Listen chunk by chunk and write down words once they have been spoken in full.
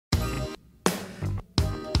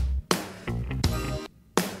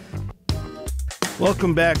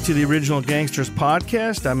Welcome back to the Original Gangsters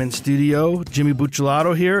podcast. I'm in studio, Jimmy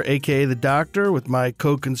Buccellato here, a.k.a. The Doctor, with my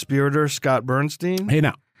co-conspirator, Scott Burnstein. Hey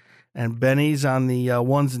now. And Benny's on the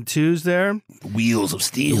ones and twos there. Wheels of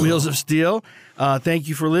Steel. The Wheels of Steel. Thank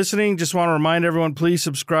you for listening. Just want to remind everyone, please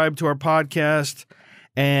subscribe to our podcast.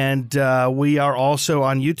 And we are also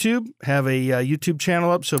on YouTube, have a YouTube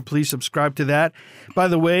channel up, so please subscribe to that. By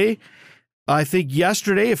the way, I think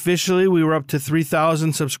yesterday, officially, we were up to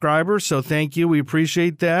 3,000 subscribers, so thank you. We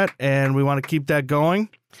appreciate that, and we want to keep that going.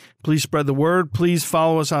 Please spread the word. Please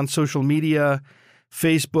follow us on social media,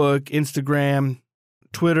 Facebook, Instagram,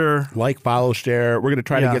 Twitter. Like, follow, share. We're going to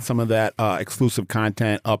try to get some of that exclusive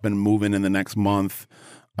content up and moving in the next month,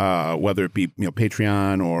 whether it be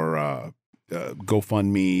Patreon or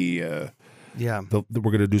GoFundMe. We're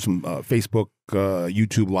going to do some Facebook,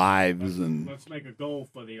 YouTube lives. Let's make a goal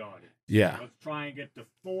for the audience. Yeah. Let's try and get to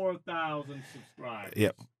 4,000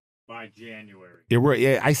 subscribers by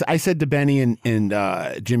January. I said to Benny and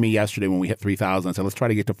Jimmy yesterday when we hit 3,000, I said, let's try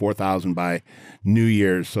to get to 4,000 by New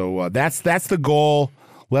Year's. So that's the goal.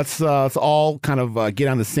 Let's all kind of get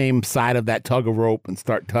on the same side of that tug of rope and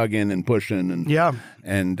start tugging and pushing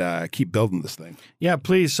and keep building this thing. Yeah,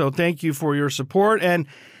 please. So thank you for your support. And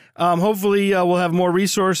hopefully we'll have more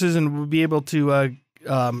resources and we'll be able to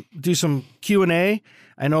do some Q&A.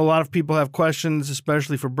 I know a lot of people have questions,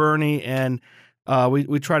 especially for Bernie, and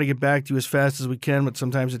we try to get back to you as fast as we can, but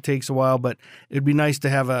sometimes it takes a while. But it'd be nice to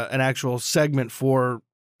have an actual segment for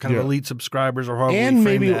kind of elite subscribers or however and we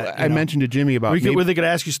maybe frame that, I mentioned to Jimmy about where they could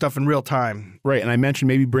ask you stuff in real time. Right, and I mentioned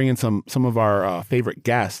maybe bringing some of our favorite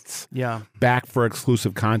guests back for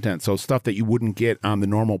exclusive content, so stuff that you wouldn't get on the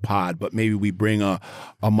normal pod, but maybe we bring a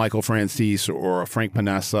Michael Francis or a Frank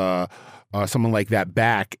Panessa, someone like that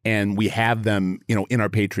back, and we have them, in our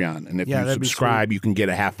Patreon. And if you subscribe, you can get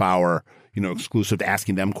a half hour, exclusive to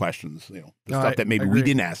asking them questions, the stuff that maybe we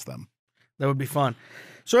didn't ask them. That would be fun.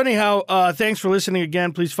 So anyhow, thanks for listening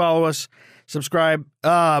again. Please follow us, subscribe.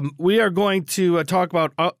 We are going to talk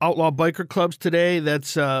about outlaw biker clubs today.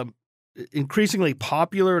 That's increasingly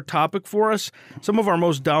popular topic for us. Some of our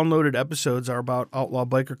most downloaded episodes are about outlaw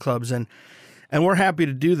biker clubs, and we're happy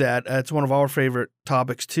to do that. It's one of our favorite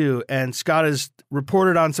topics, too. And Scott has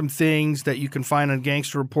reported on some things that you can find on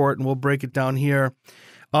Gangster Report, and we'll break it down here.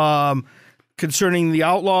 Concerning the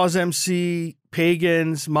Outlaws MC,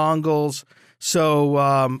 Pagans, Mongols.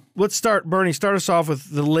 So let's start, Bernie, start us off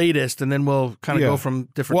with the latest, and then we'll kind of go from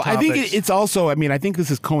different topics. I think it's also, I think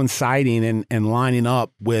this is coinciding and lining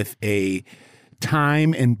up with a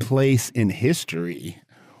time and place in history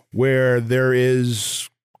where there is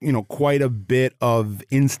quite a bit of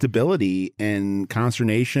instability and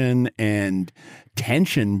consternation and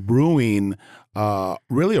tension brewing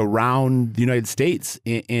really around the United States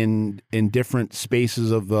in different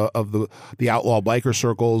spaces of the outlaw biker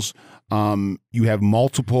circles. You have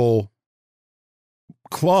multiple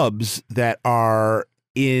clubs that are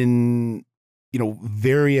in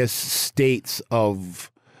various states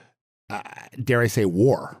of dare I say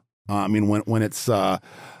war. When it's the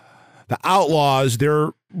Outlaws, they're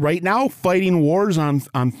right now fighting wars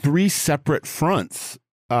on three separate fronts,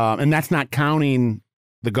 and that's not counting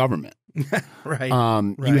the government. Right.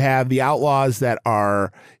 You have the Outlaws that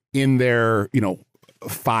are in their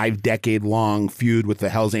 5-decade-long feud with the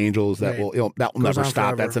Hells Angels that will never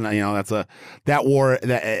stop. Forever. That war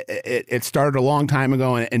that it started a long time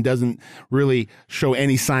ago and doesn't really show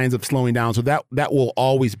any signs of slowing down. So that will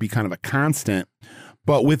always be kind of a constant.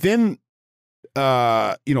 But within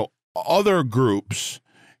other groups,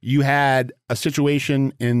 you had a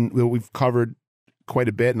situation that we've covered quite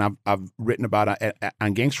a bit, and I've written about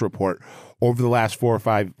on Gangster Report over the last 4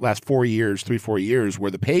 years,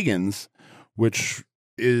 where the Pagans, which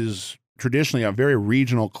is traditionally a very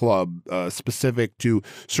regional club, specific to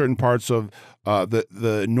certain parts of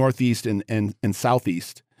the Northeast and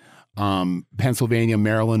Southeast, Pennsylvania,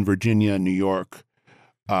 Maryland, Virginia, New York,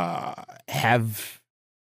 have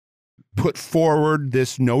put forward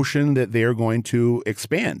this notion that they are going to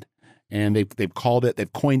expand, and they've coined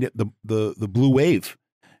it the blue wave,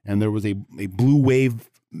 and there was a blue wave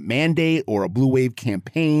mandate or a blue wave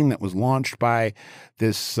campaign that was launched by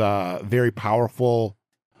this very powerful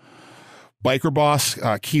biker boss,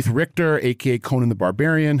 Keith Richter, aka Conan the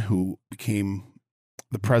Barbarian, who became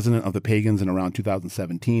the president of the Pagans in around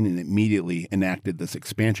 2017 and immediately enacted this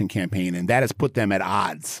expansion campaign, and that has put them at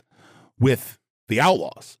odds with the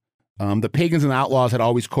Outlaws. The Pagans and the Outlaws had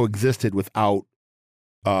always coexisted without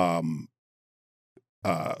any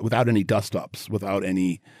dust-ups, without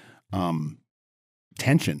any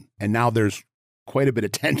tension. And now there's quite a bit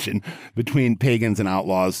of tension between Pagans and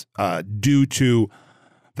Outlaws due to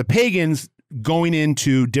the Pagans going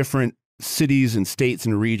into different cities and states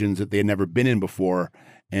and regions that they had never been in before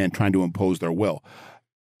and trying to impose their will.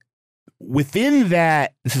 Within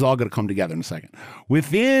that, this is all going to come together in a second.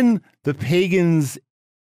 Within the Pagans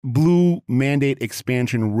Blue Mandate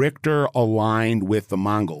expansion, Richter aligned with the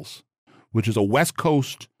Mongols, which is a West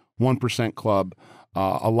Coast 1% club,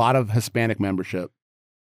 a lot of Hispanic membership.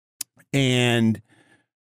 And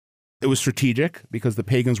it was strategic because the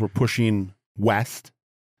Pagans were pushing west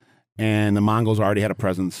and the Mongols already had a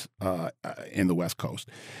presence in the West Coast.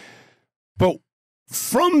 But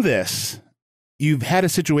from this, you've had a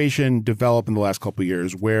situation develop in the last couple of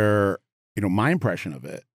years where, my impression of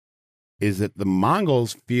it is that the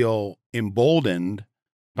Mongols feel emboldened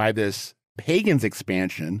by this Pagans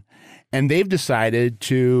expansion, and they've decided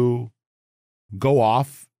to go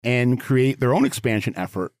off and create their own expansion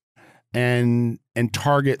effort and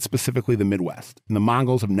target specifically the Midwest. And the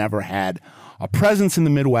Mongols have never had a presence in the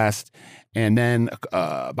Midwest. And then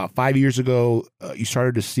about 5 years ago, you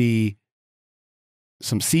started to see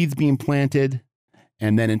some seeds being planted.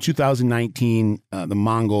 And then in 2019, the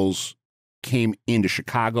Mongols came into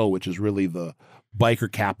Chicago, which is really the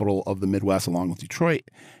biker capital of the Midwest, along with Detroit.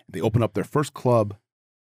 They opened up their first club.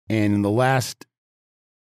 And in the last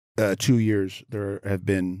 2 years, there have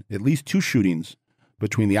been at least 2 shootings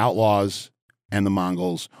between the Outlaws and the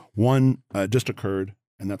Mongols. One just occurred,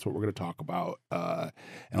 and that's what we're going to talk about.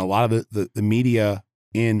 And a lot of the media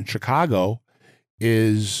in Chicago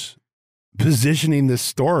is positioning this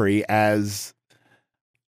story as,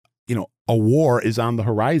 a war is on the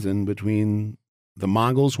horizon between the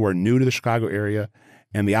Mongols, who are new to the Chicago area,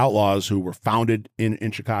 and the Outlaws, who were founded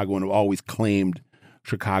in Chicago and have always claimed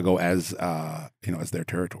Chicago as, as their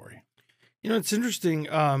territory. It's interesting.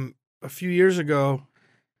 A few years ago,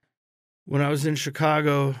 when I was in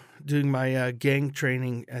Chicago doing my gang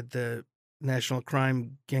training at the National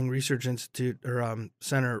Crime Gang Research Institute or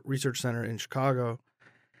Research Center in Chicago,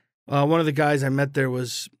 one of the guys I met there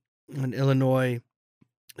was an Illinois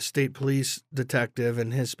state police detective,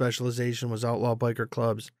 and his specialization was outlaw biker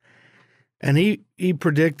clubs. And he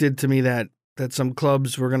predicted to me that some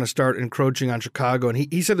clubs were going to start encroaching on Chicago, and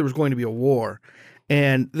he said there was going to be a war.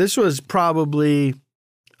 And this was probably,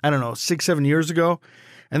 6-7 years ago.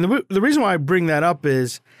 And the reason why I bring that up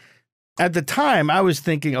is, at the time, I was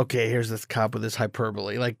thinking, okay, here's this cop with this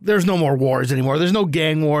hyperbole. Like, there's no more wars anymore. There's no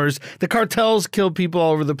gang wars. The cartels kill people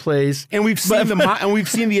all over the place. And we've seen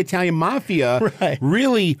the Italian mafia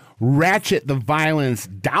really ratchet the violence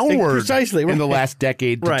downward precisely in the last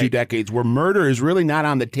decade to 2 decades, where murder is really not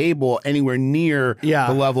on the table anywhere near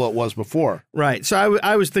the level it was before. Right. So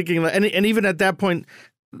I was thinking, and even at that point,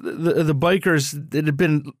 the bikers, it had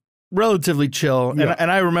been relatively chill. Yeah. And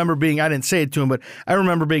I remember I didn't say it to him, but I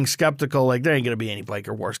remember being skeptical, like, there ain't going to be any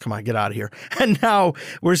biker wars. Come on, get out of here. And now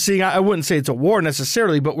we're seeing, I wouldn't say it's a war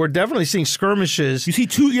necessarily, but we're definitely seeing skirmishes. You see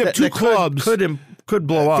two clubs. Could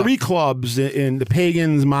blow up. 3 clubs in the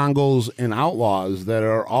Pagans, Mongols, and Outlaws that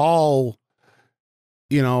are all,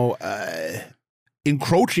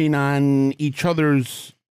 encroaching on each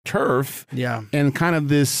other's turf. Yeah. And kind of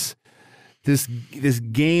this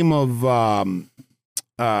game of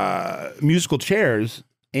musical chairs,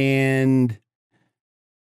 and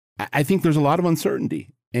I think there's a lot of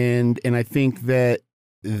uncertainty, and I think that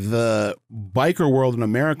the biker world in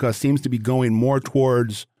America seems to be going more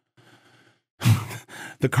towards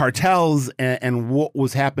the cartels and what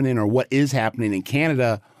was happening or what is happening in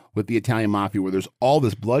Canada with the Italian mafia, where there's all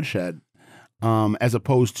this bloodshed, as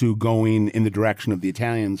opposed to going in the direction of the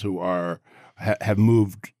Italians, who have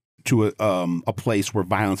moved to a place where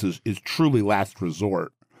violence is truly last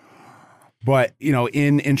resort. But,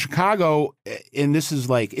 in Chicago, and this is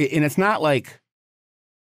like, and it's not like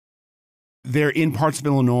they're in parts of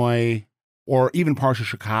Illinois or even parts of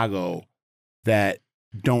Chicago that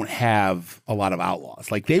don't have a lot of outlaws.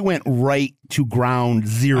 Like, they went right to ground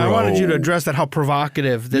zero. I wanted you to address that, how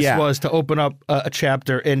provocative this was to open up a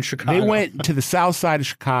chapter in Chicago. They went to the south side of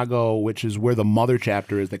Chicago, which is where the mother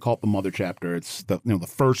chapter is. They call it the mother chapter. It's the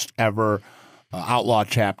first ever outlaw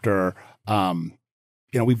chapter.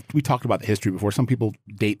 We talked about the history before. Some people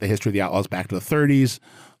date the history of the Outlaws back to the 30s.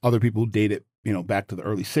 Other people date it, back to the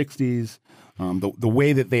early 60s. The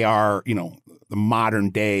way that they are, the modern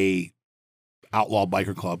day outlaw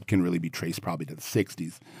biker club can really be traced probably to the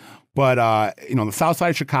 60s. But, the south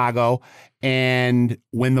side of Chicago. And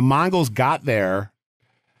when the Mongols got there,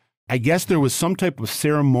 I guess there was some type of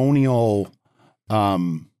ceremonial, all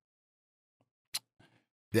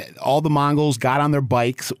the Mongols got on their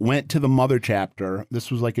bikes, went to the mother chapter. This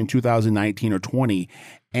was like in 2019 or 20.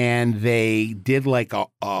 And they did like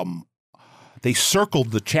they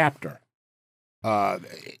circled the chapter.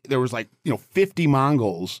 there was like 50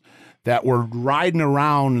 Mongols that were riding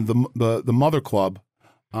around the Mother Club,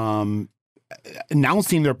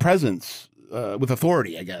 announcing their presence with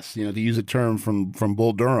authority, I guess, to use a term from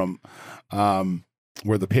Bull Durham,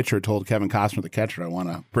 where the pitcher told Kevin Costner, the catcher, I want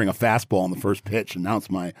to bring a fastball on the first pitch, announce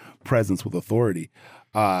my presence with authority.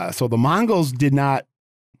 So the Mongols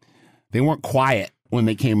they weren't quiet when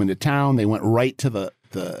they came into town. They went right to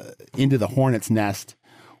into the Hornet's Nest,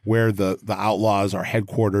 where the Outlaws are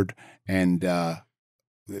headquartered. And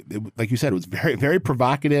like you said, it was very, very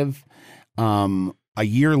provocative. A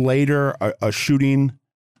year later, a shooting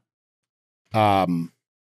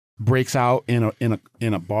breaks out in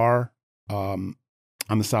a bar on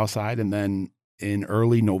the south side, and then in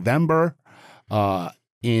early November,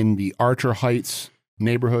 in the Archer Heights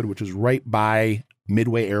neighborhood, which is right by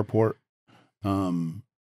Midway Airport, on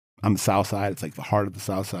the south side. It's like the heart of the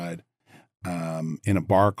south side, in a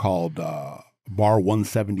bar called Bar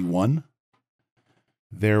 171.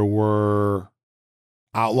 There were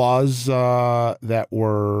outlaws that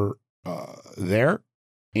were there,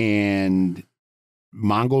 and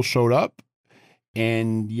Mongols showed up,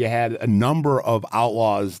 and you had a number of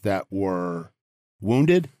outlaws that were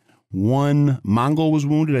wounded. One Mongol was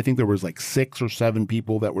wounded. I think there was like 6 or 7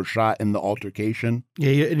 people that were shot in the altercation.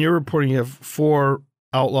 Yeah, and you're reporting you have 4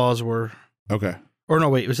 outlaws were... Okay. Or no,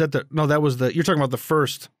 wait, was that that was you're talking about the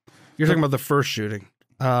first... You're talking about the first shooting.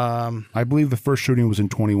 I believe the first shooting was in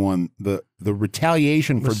 21. The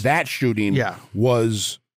retaliation for that shooting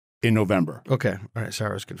was in November. Okay. All right.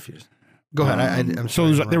 Sorry, I was confused. Go ahead. I'm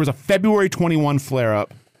sorry. So there was a February 21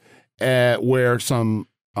 flare-up where some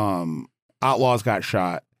outlaws got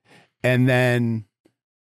shot. And then,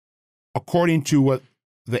 according to what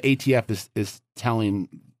the ATF is telling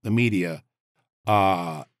the media,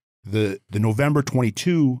 the November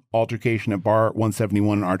 22 altercation at Bar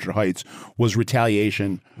 171 in Archer Heights was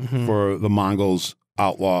retaliation for the Mongols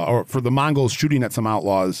for the Mongols shooting at some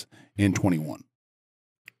outlaws in 21.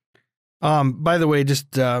 By the way, just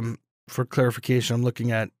for clarification, I'm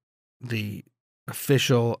looking at the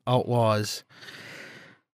official Outlaws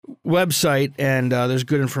website, and there's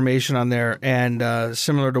good information on there. And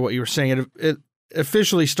similar to what you were saying, it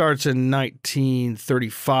officially starts in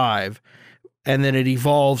 1935, and then it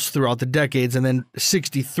evolves throughout the decades. And then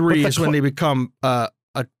 63 is when they become,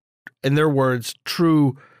 in their words,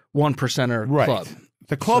 true 1%er club.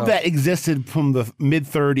 The club that existed from the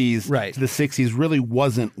mid-30s to the 60s really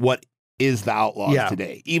wasn't what is the Outlaws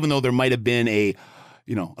today, even though there might have been an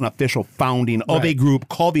official founding of a group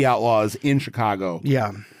called the Outlaws in Chicago.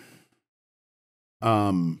 Yeah.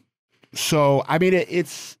 So, I mean,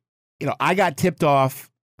 it's, I got tipped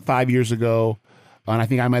off 5 years ago, and I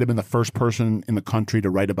think I might have been the first person in the country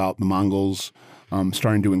to write about the Mongols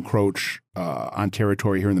starting to encroach on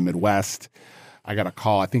territory here in the Midwest. I got a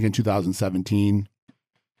call, I think in 2017,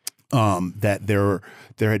 that there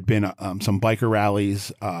had been some biker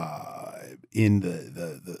rallies in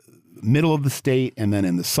the middle of the state and then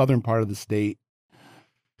in the southern part of the state.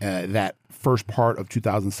 That first part of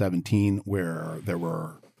 2017, where there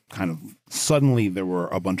were suddenly there were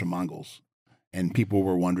a bunch of Mongols, and people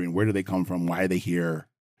were wondering, where do they come from? Why are they here?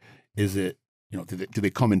 Is it, do they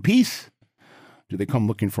come in peace? Do they come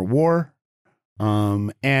looking for war?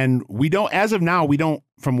 And we don't, as of now,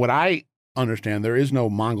 from what I understand, there is no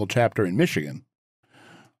Mongol chapter in Michigan,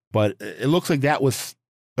 but it looks like that was,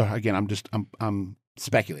 again, I'm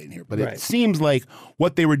speculating here, but it seems like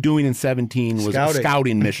what they were doing in 17 was a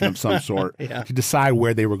scouting mission of some sort to decide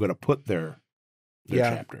where they were going to put their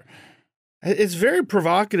chapter. It's very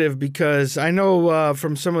provocative because I know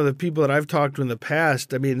from some of the people that I've talked to in the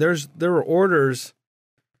past, I mean, there were orders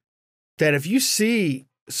that if you see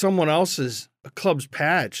someone else's club's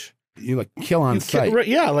patch, you kill on sight.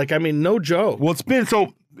 No joke. Well, it's been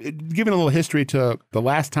so. Giving a little history to the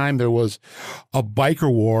last time there was a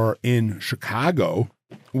biker war in Chicago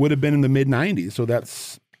would have been in the mid-90s. So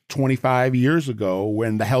that's 25 years ago,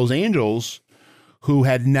 when the Hells Angels, who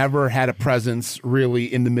had never had a presence really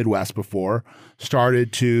in the Midwest before,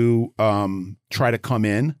 started to try to come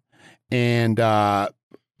in and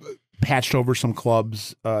patched over some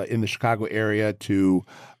clubs in the Chicago area to,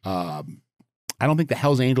 I don't think the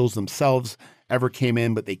Hells Angels themselves ever came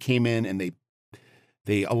in, but they came in and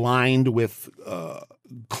they aligned with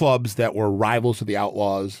clubs that were rivals to the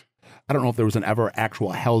Outlaws. I don't know if there was an ever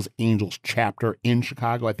actual Hells Angels chapter in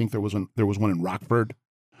Chicago. I think there was one in Rockford.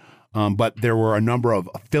 But there were a number of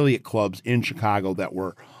affiliate clubs in Chicago that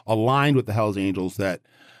were aligned with the Hells Angels, that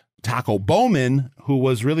Taco Bowman, who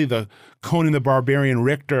was really the Conan the Barbarian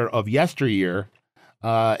Richter of yesteryear,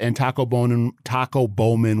 and Taco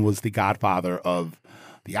Bowman was the godfather of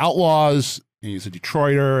the Outlaws, He's a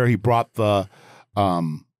Detroiter. He brought the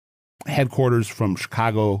headquarters from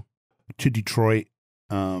Chicago to Detroit,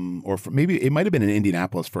 maybe it might have been in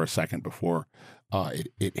Indianapolis for a second before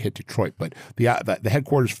it hit Detroit. But the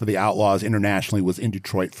headquarters for the Outlaws internationally was in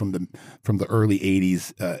Detroit from the early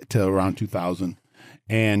 '80s to around 2000.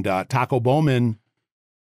 And Taco Bowman,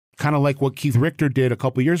 kind of like what Keith Richter did a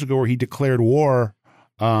couple years ago, where he declared war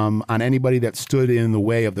on anybody that stood in the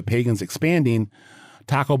way of the Pagans expanding.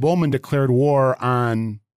 Taco Bowman declared war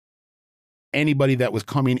on anybody that was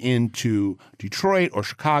coming into Detroit or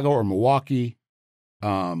Chicago or Milwaukee.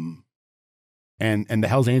 And the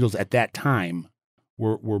Hells Angels at that time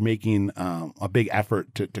were making a big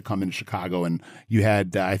effort to come into Chicago. And you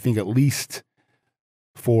had, I think, at least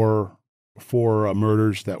four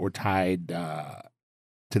murders that were tied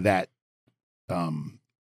to that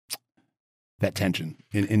tension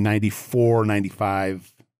in 94,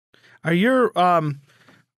 95.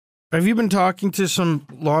 Have you been talking to some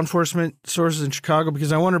law enforcement sources in Chicago?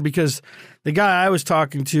 Because I wonder, because the guy I was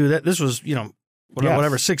talking to, that this was,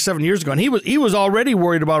 whatever, 6-7 years ago, and he was already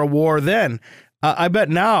worried about a war then. I bet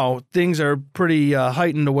now things are pretty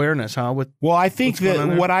heightened awareness, huh? Well, I think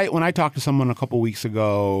that when I talked to someone a couple weeks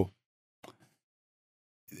ago,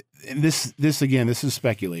 this is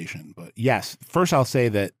speculation, but yes, first I'll say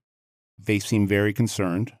that they seem very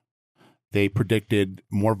concerned. They predicted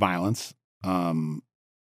more violence in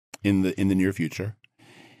the near future,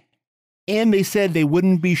 and they said they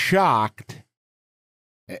wouldn't be shocked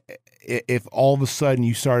if all of a sudden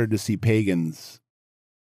you started to see Pagans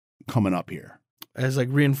coming up here as like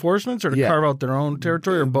reinforcements, or to carve out their own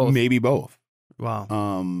territory, or both. Maybe both. Wow.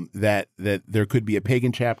 That there could be a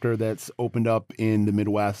pagan chapter that's opened up in the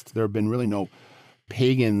Midwest. There have been really no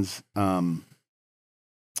pagans in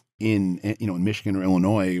Michigan or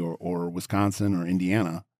Illinois or Wisconsin or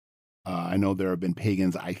Indiana. I know there have been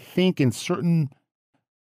pagans, I think, in certain,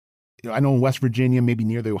 I know in West Virginia, maybe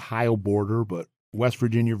near the Ohio border, but West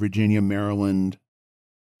Virginia, Maryland,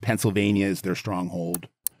 Pennsylvania is their stronghold.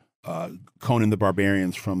 Conan the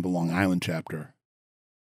Barbarians from the Long Island chapter.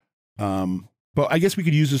 But I guess we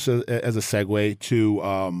could use this as a segue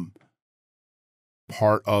to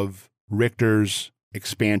part of Richter's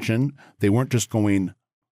expansion. They weren't just going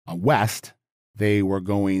west. They were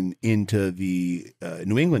going into the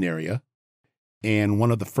New England area. And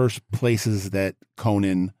one of the first places that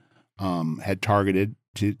Conan had targeted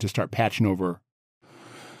to start patching over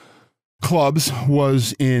clubs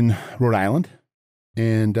was in Rhode Island.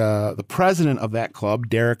 And the president of that club,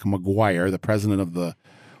 Derek McGuire, the president of the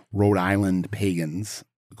Rhode Island Pagans,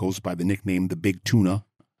 goes by the nickname the Big Tuna.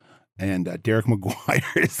 And Derek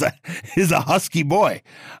McGuire is a husky boy.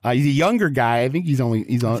 He's a younger guy. I think he's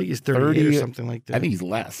 30 or something like that. I think he's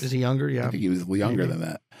less. Is he younger? Yeah, I think he was younger than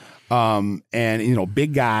that. And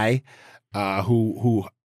big guy who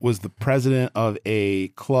was the president of a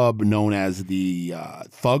club known as the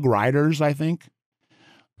Thug Riders, I think.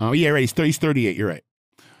 Yeah, right. He's 38. You're right.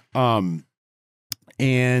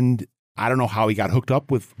 And I don't know how he got hooked up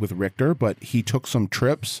with Richter, but he took some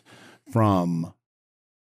trips from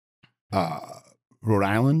Rhode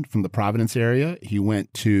Island, from the Providence area. He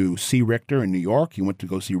went to see Richter in New York. He went to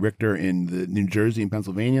go see Richter in the New Jersey and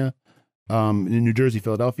Pennsylvania, in the New Jersey,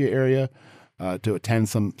 Philadelphia area, to attend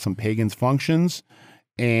some Pagans functions,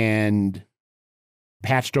 and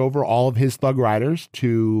patched over all of his Thug Riders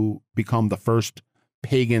to become the first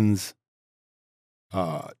Pagans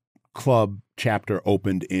club chapter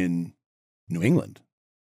opened in New England,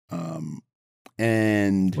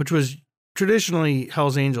 and which was traditionally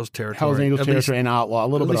Hells Angels territory. Hells Angels territory and Outlaw, a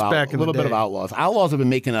little bit of Outlaws. Outlaws have been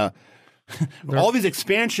making all these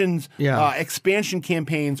expansions. Expansion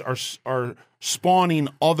campaigns are spawning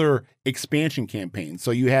other expansion campaigns. So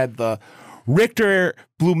you had the Richter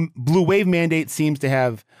Blue Wave mandate seems to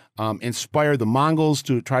have inspired the Mongols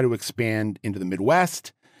to try to expand into the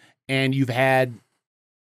Midwest. And you've had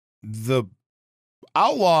the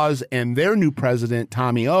Outlaws and their new president,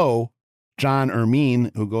 Tommy O, John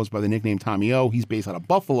Ermine, who goes by the nickname Tommy O. He's based out of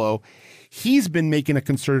Buffalo. He's been making a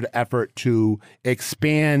concerted effort to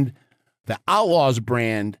expand the Outlaws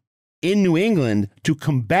brand in New England to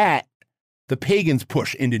combat the Pagans'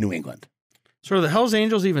 push into New England. So are the Hells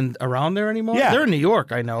Angels even around there anymore? Yeah. They're in New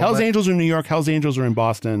York, I know. Hells Angels are in New York. Hells Angels are in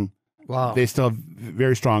Boston. Wow. They still have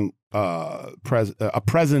very strong a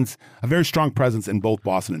very strong presence in both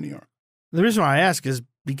Boston and New York. The reason why I ask is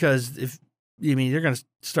because you're going to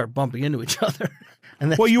start bumping into each other.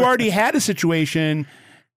 And well, you already had a situation,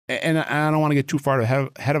 and I don't want to get too far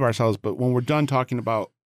ahead of ourselves, but when we're done talking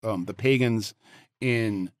about the Pagans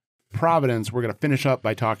in Providence, we're going to finish up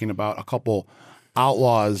by talking about a couple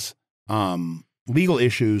outlaws legal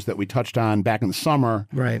issues that we touched on back in the summer,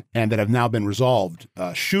 Right. and that have now been resolved.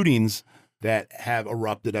 Shootings that have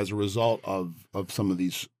erupted as a result of some of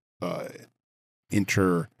these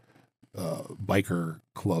biker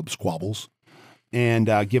club squabbles, and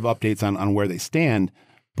give updates on where they stand.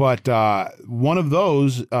 But one of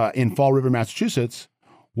those in Fall River, Massachusetts,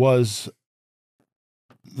 was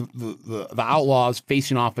the Outlaws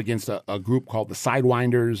facing off against a group called the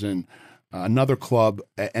Sidewinders and another club,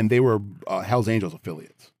 and they were Hell's Angels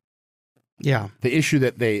affiliates. Yeah. The issue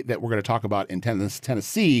that we're going to talk about in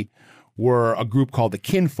Tennessee were a group called the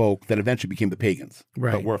Kinfolk that eventually became the Pagans.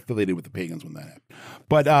 Right. But were affiliated with the Pagans when that happened.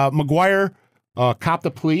 But McGuire copped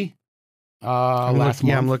a plea last month.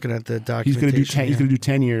 Yeah, I'm looking at the documentation. He's going to do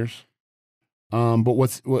 10 years. But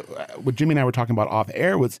what Jimmy and I were talking about off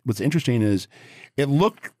air, what's interesting is it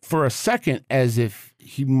looked for a second as if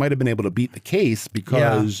he might have been able to beat the case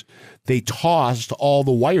because they tossed all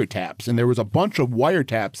the wiretaps, and there was a bunch of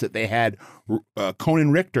wiretaps that they had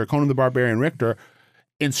Conan the Barbarian Richter,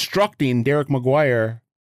 instructing Derek McGuire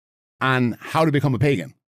on how to become a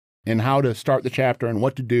pagan and how to start the chapter and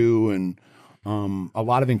what to do, and a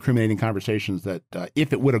lot of incriminating conversations that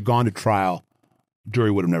if it would have gone to trial,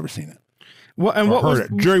 jury would have never seen it.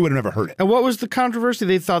 Jury would have never heard it. And what was the controversy?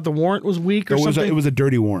 They thought the warrant was weak or something? It was a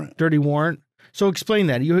dirty warrant. Dirty warrant. So explain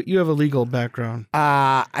that. You have a legal background.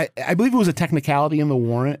 I believe it was a technicality in the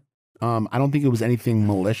warrant. I don't think it was anything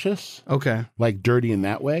malicious. Okay. Like dirty in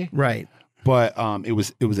that way. Right. But it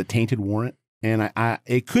was a tainted warrant, and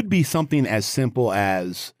it could be something as simple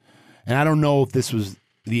as, and I don't know if this was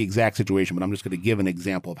the exact situation, but I'm just going to give an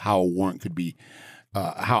example of how a warrant could be.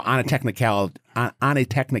 How on a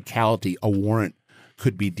technicality a warrant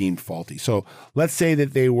could be deemed faulty. So let's say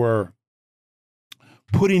that they were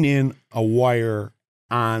putting in a wire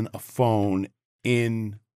on a phone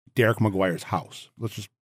in Derek McGuire's house. Let's just,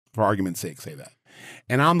 for argument's sake, say that.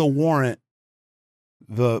 And on the warrant,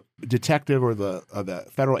 the detective or the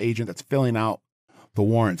federal agent that's filling out the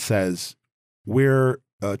warrant says, we're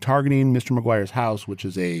targeting Mr. McGuire's house, which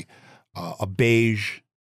is a beige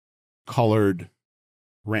colored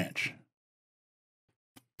ranch.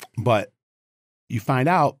 But you find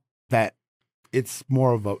out that it's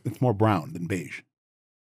more brown than beige.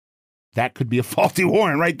 That could be a faulty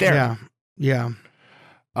warrant right there. Yeah.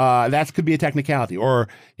 Yeah. That could be a technicality, or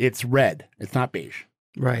it's red. It's not beige.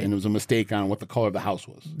 Right. And it was a mistake on what the color of the house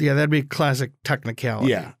was. Yeah, that'd be classic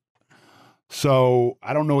technicality. Yeah. So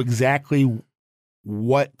I don't know exactly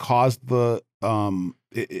what caused the term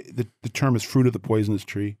is fruit of the poisonous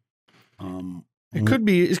tree. It could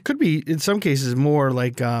be in some cases more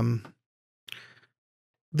like the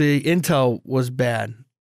intel was bad,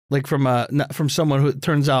 like from someone who it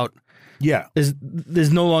turns out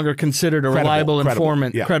is no longer considered a reliable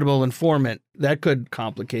informant, credible informant. That could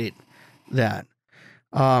complicate that.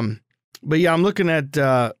 But yeah, I'm looking at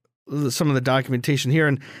some of the documentation here,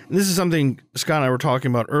 and this is something Scott and I were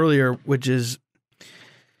talking about earlier, which is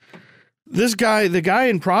the guy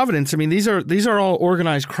in Providence. I mean, these are all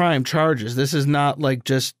organized crime charges. This is not like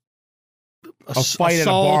just a fight at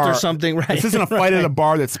a bar or something. Right. This isn't a fight at a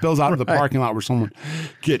bar that spills out of the parking lot where someone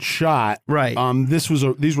gets shot. Right. These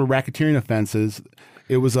were racketeering offenses.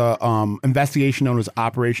 It was a investigation known as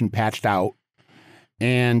Operation Patched Out,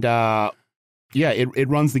 and it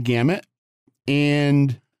runs the gamut.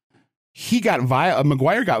 And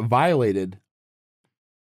McGuire got violated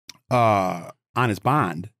on his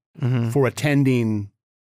bond. Mm-hmm. For attending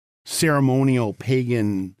ceremonial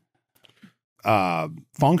pagan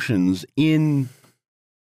functions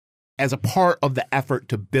as a part of the effort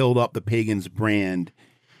to build up the Pagans brand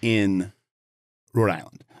in Rhode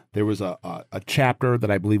Island. There was a chapter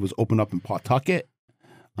that I believe was opened up in Pawtucket,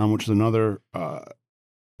 which is another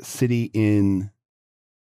city in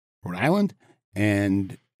Rhode Island,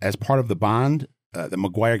 and as part of the bond that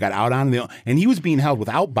McGuire got out on, and he was being held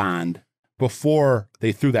without bond before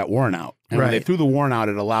they threw that warrant out. And when they threw the warrant out,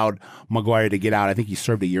 it allowed McGuire to get out. I think he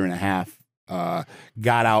served a year and a half,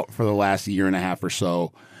 got out for the last year and a half or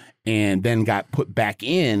so, and then got put back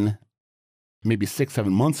in maybe 6-7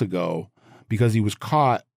 months ago because he was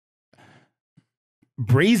caught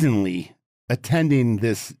brazenly attending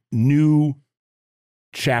this new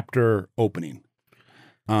chapter opening,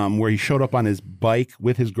 where he showed up on his bike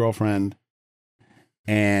with his girlfriend.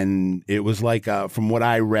 And it was like, from what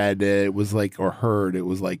I read, it was like, or heard, it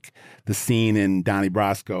was like the scene in Donnie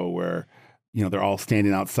Brasco where, they're all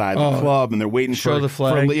standing outside the club and they're waiting for the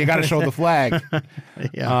flag. You got to show the flag.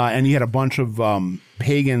 Yeah. And you had a bunch of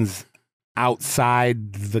pagans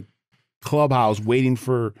outside the clubhouse waiting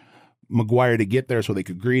for McGuire to get there so they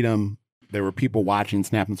could greet him. There were people watching,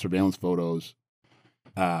 snapping surveillance photos.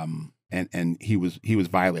 and he was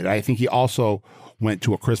violated. I think he also went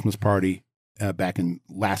to a Christmas party back in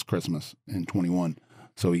last Christmas in 21.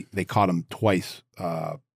 So they caught him twice.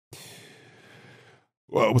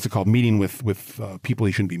 What's it called? Meeting with people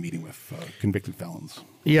he shouldn't be meeting with, convicted felons.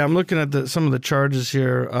 Yeah, I'm looking at some of the charges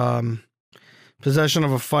here. Possession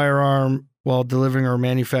of a firearm while delivering or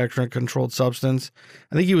manufacturing a controlled substance.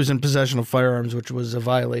 I think he was in possession of firearms, which was a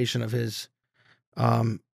violation of his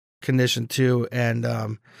condition too. And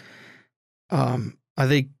I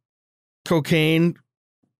think cocaine,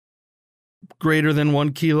 greater than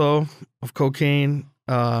 1 kilo of cocaine.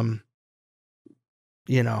 Looking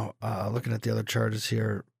at the other charges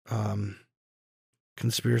here,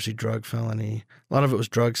 conspiracy, drug, felony. A lot of it was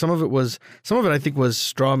drugs. Some of it I think was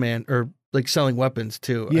straw man or like selling weapons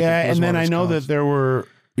too. Yeah, and then I know that there were,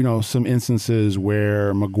 some instances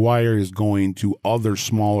where McGuire is going to other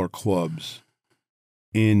smaller clubs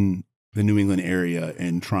in the New England area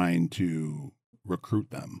and trying to recruit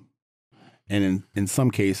them. And in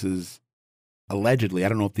some cases, allegedly, I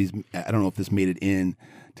don't know if this made it in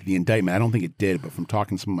to the indictment. I don't think it did, but from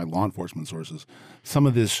talking to some of my law enforcement sources, some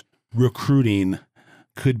of this recruiting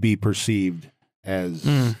could be perceived as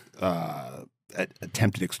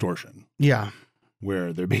attempted extortion. Yeah.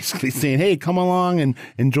 Where they're basically saying, hey, come along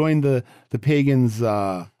and join the Pagans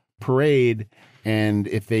parade. And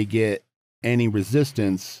if they get any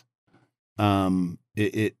resistance,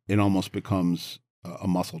 it almost becomes a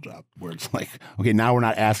muscle job where it's like, okay, now we're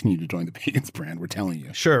not asking you to join the Pagans brand. We're telling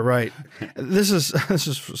you. Sure. Right. This is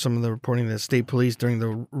some of the reporting that state police during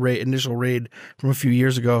the initial raid from a few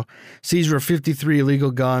years ago. Seizure of 53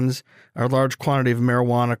 illegal guns, a large quantity of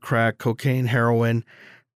marijuana, crack, cocaine, heroin,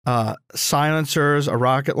 silencers, a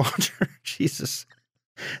rocket launcher. Jesus.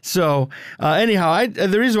 So anyhow,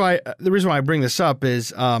 the reason why I bring this up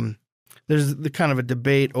is there's the kind of a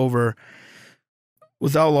debate over,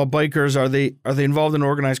 with outlaw bikers, are they involved in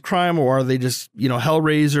organized crime, or are they just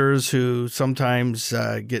hellraisers who sometimes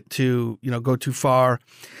go too far?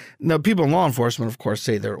 Now, people in law enforcement, of course,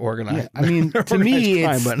 say they're organized. Yeah, I mean, to me,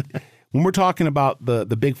 crime, when we're talking about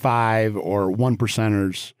the big five or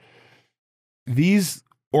 1%ers, these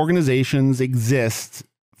organizations exist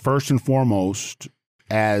first and foremost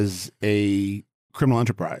as a criminal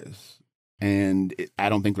enterprise, and I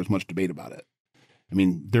don't think there's much debate about it. I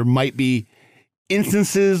mean, there might be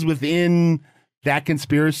instances within that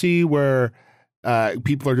conspiracy where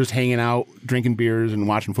people are just hanging out, drinking beers, and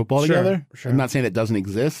watching football together. Sure. I'm not saying that doesn't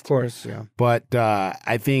exist. Of course, yeah. But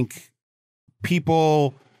I think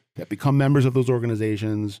people that become members of those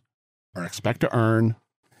organizations are expect to earn,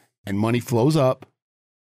 and money flows up.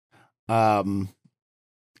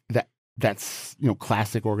 That's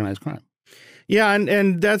classic organized crime. Yeah,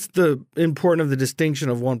 and that's the important of the distinction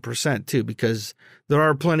of 1% too, because there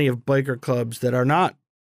are plenty of biker clubs that are not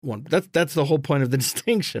one. That's the whole point of the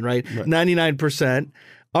distinction, right? 99%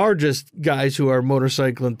 are just guys who are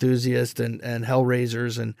motorcycle enthusiasts and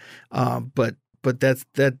hellraisers, and but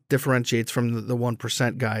that differentiates from the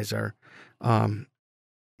 1% guys are. And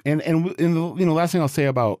the last thing I'll say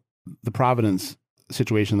about the Providence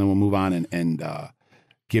situation, then we'll move on and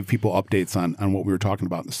give people updates on what we were talking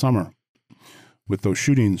about in the summer with those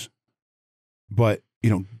shootings. But,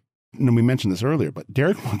 we mentioned this earlier, but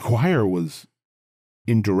Derek McGuire was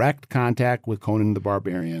in direct contact with Conan the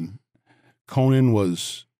Barbarian. Conan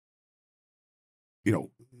was,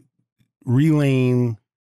 relaying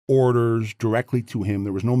orders directly to him.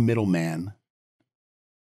 There was no middleman.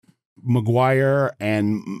 McGuire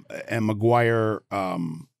and McGuire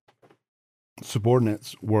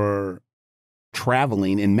subordinates were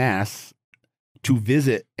traveling en masse to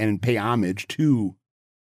visit and pay homage to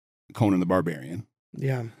Conan the Barbarian.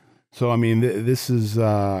 Yeah. So, I mean, this is,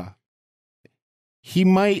 he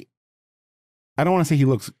might, I don't want to say he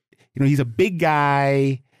looks, he's a big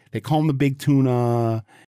guy. They call him the Big Tuna,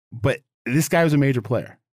 but this guy was a major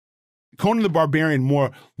player. Conan the Barbarian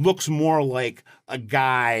looks more like a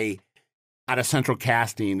guy out of Central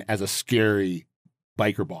Casting as a scary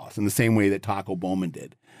biker boss in the same way that Taco Bowman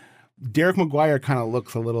did. Derek McGuire kind of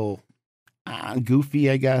looks a little goofy,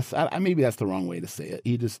 I guess. Maybe that's the wrong way to say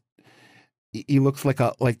it. He looks like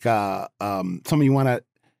somebody you want to,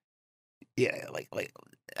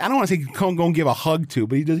 I don't want to say go and give a hug to,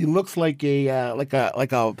 but he looks like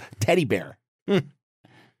a teddy bear. And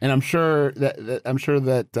I'm sure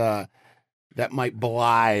that that might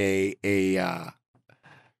belie a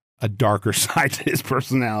darker side to his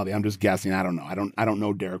personality. I'm just guessing. I don't know. I don't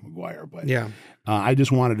know Derek McGuire, but yeah. I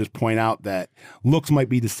just wanted to point out that looks might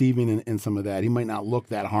be deceiving in some of that. He might not look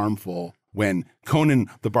that harmful when Conan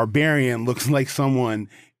the Barbarian looks like someone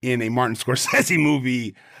in a Martin Scorsese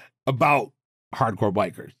movie about hardcore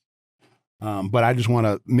bikers. But I just want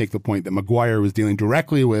to make the point that McGuire was dealing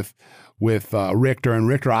directly with Richter, and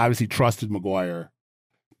Richter obviously trusted McGuire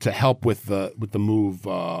to help with the move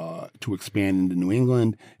to expand into New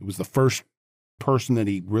England. It was the first person that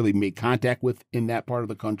he really made contact with in that part of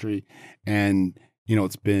the country, and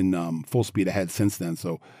it's been full speed ahead since then.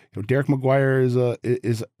 So Derek McGuire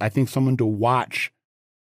is I think someone to watch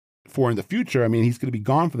for in the future. I mean, he's going to be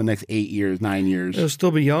gone for the next 8 years, 9 years. He'll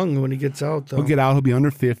still be young when he gets out, though. He'll get out. He'll be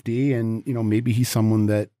under 50, and maybe he's someone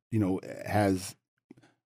that has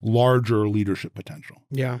larger leadership potential.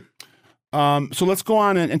 Yeah. So let's go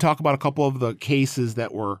on and talk about a couple of the cases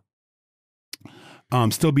that were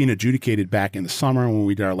still being adjudicated back in the summer when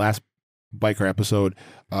we did our last biker episode.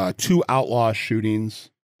 2 outlaw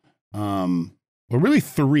shootings, well, really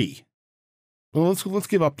 3. Well, let's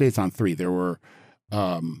give updates on 3. There were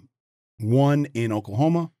 1 in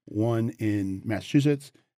Oklahoma, 1 in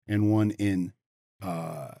Massachusetts, and 1 in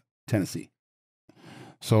Tennessee.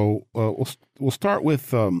 So we'll start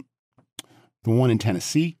with the one in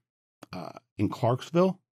Tennessee. In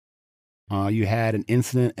Clarksville, you had an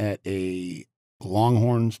incident at a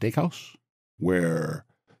Longhorn Steakhouse where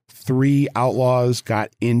 3 outlaws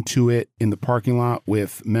got into it in the parking lot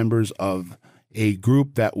with members of a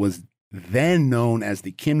group that was then known as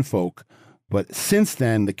the Kinfolk, but since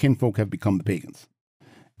then the Kinfolk have become the Pagans.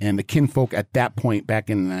 And the Kinfolk at that point, back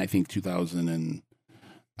in I think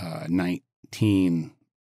 2019,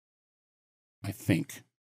 I think,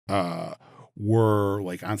 were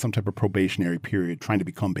like on some type of probationary period trying to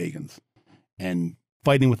become Pagans, and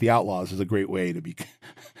fighting with the Outlaws is a great way to be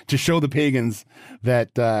to show the Pagans that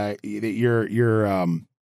you're a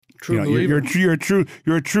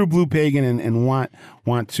true blue pagan and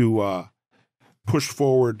want to push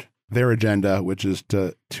forward their agenda, which is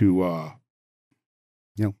to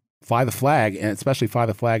fly the flag, and especially fly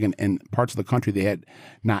the flag in parts of the country they had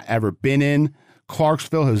not ever been in.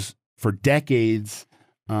 Clarksville has for decades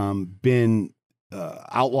been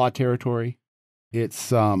outlaw territory.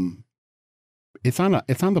 It's on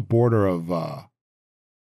the border of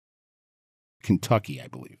Kentucky, I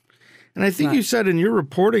believe. And I think you said in your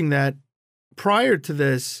reporting that prior to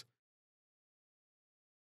this,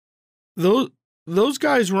 those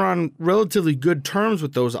guys were on relatively good terms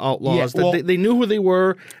with those outlaws. Yeah, well, they knew who they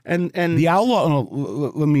were, and the outlaw. No,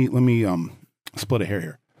 let me split a hair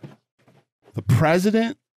here. The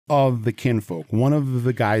president of the Kinfolk, one of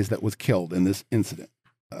the guys that was killed in this incident,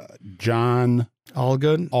 John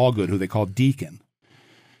Allgood, who they called Deacon.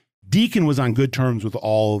 Deacon was on good terms with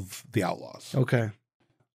all of the outlaws. Okay.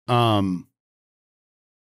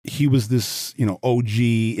 He was this, OG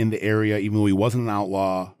in the area, even though he wasn't an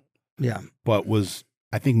outlaw. Yeah. But was,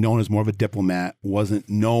 I think, known as more of a diplomat, wasn't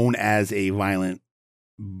known as a violent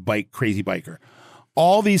crazy biker.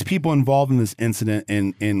 All these people involved in this incident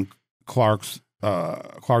in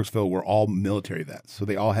Clarksville were all military vets. So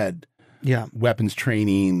they all had weapons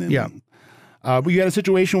training. And, but you had a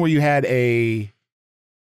situation where you had a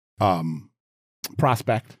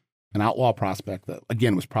prospect, an outlaw prospect that,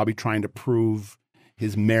 again, was probably trying to prove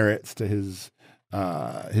his merits to his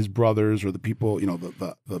brothers or the people,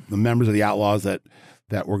 the members of the Outlaws that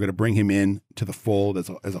were going to bring him in to the fold as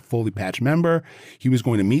a fully patched member. He was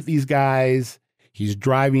going to meet these guys. He's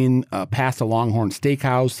driving past a Longhorn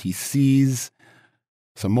Steakhouse. He sees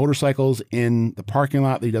some motorcycles in the parking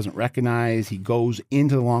lot that he doesn't recognize. He goes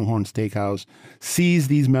into the Longhorn Steakhouse, sees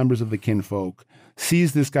these members of the Kinfolk,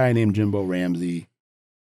 sees this guy named Jimbo Ramsey.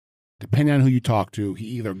 Depending on who you talk to, he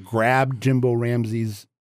either grabbed Jimbo Ramsey's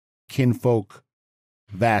Kinfolk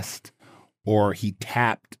vest or he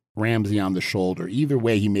tapped Ramsey on the shoulder. Either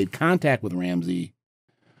way, he made contact with Ramsey.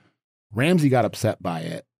 Ramsey got upset by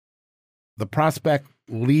it. The prospect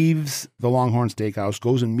leaves the Longhorn Steakhouse,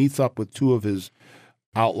 goes and meets up with 2 of his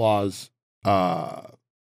Outlaws,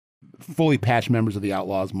 fully patched members of the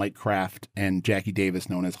Outlaws, Mike Kraft and Jackie Davis,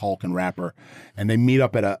 known as Hulk and Rapper. And they meet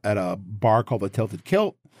up at a bar called the Tilted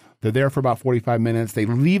Kilt. They're there for about 45 minutes. They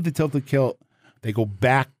leave the Tilted Kilt. They go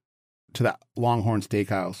back to the Longhorn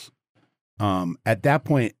Steakhouse. At that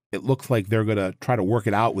point, it looks like they're going to try to work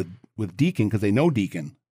it out with Deacon because they know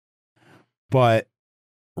Deacon. But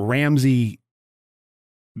Ramsey,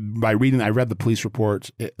 I read the police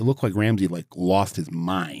reports, it looked like Ramsey lost his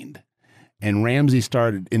mind. And Ramsey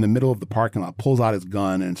started in the middle of the parking lot, pulls out his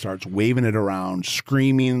gun and starts waving it around,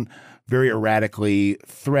 screaming very erratically,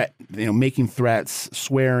 making threats,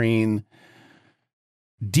 swearing.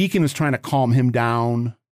 Deacon is trying to calm him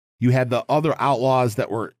down. You had the other outlaws that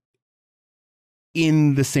were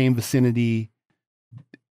in the same vicinity.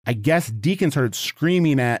 I guess Deacon started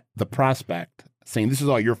screaming at the prospect, saying, "This is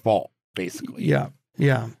all your fault," basically. Yeah.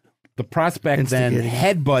 Yeah. The prospect then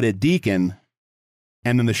headbutted Deacon,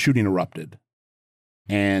 and then the shooting erupted.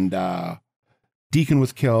 And Deacon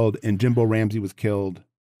was killed, and Jimbo Ramsey was killed.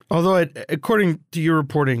 Although, according to your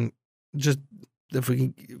reporting, just if we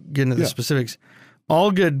can get into the specifics,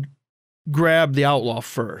 Allgood grabbed the outlaw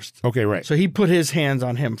first. Okay, right. So he put his hands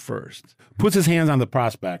on him first. Puts his hands on the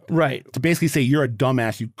prospect. Right. To basically say, you're a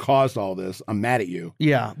dumbass, you caused all this, I'm mad at you.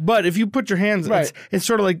 Yeah, but if you put your hands, it's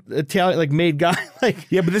sort of like Italian, like made guy.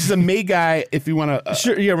 Like, yeah, but this is a made guy if you want to,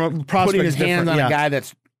 sure, yeah, putting his hands on a guy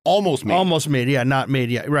that's almost made. Almost made, yeah, not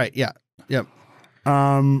made yet. Right, yeah, yep.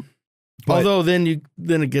 Although then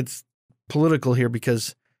it gets political here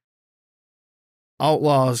because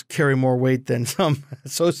outlaws carry more weight than some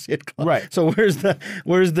associate clubs. Right. So where's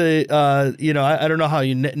the I don't know how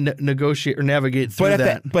you negotiate or navigate through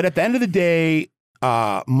that. But at the end of the day,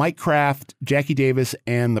 Mike Kraft, Jackie Davis,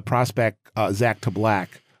 and the prospect Zach Tablack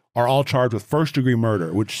are all charged with first-degree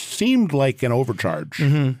murder, which seemed like an overcharge.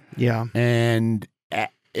 Mm-hmm. Yeah. And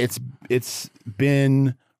it's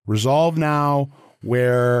been resolved now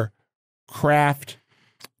where Kraft,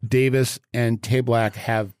 Davis, and Tablack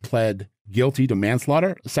have pled guilty to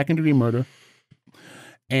manslaughter, second-degree murder,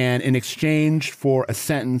 and in exchange for a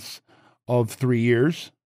sentence of 3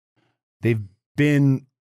 years, they've been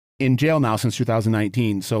in jail now since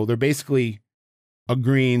 2019. So they're basically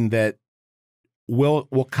agreeing that we'll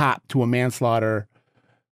cop to a manslaughter.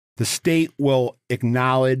 The state will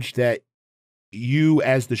acknowledge that you,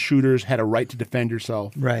 as the shooters, had a right to defend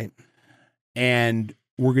yourself. Right. And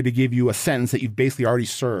we're going to give you a sentence that you've basically already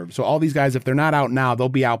served. So all these guys, if they're not out now, they'll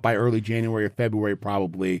be out by early January or February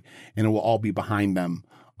probably, and it will all be behind them.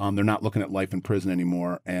 They're not looking at life in prison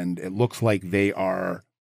anymore, and it looks like they are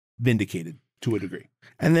vindicated to a degree.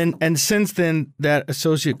 And since then, that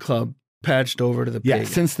associate club patched over to the Pagans.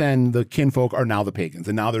 Yeah, since then, the kinfolk are now the Pagans,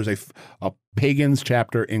 and now there's a Pagans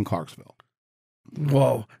chapter in Clarksville.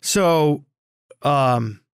 Whoa. So, where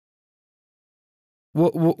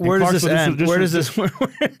does this end? Where does this?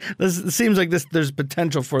 It seems like there's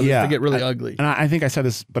potential for this to get really ugly. And I think I said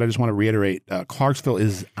this, but I just want to reiterate: Clarksville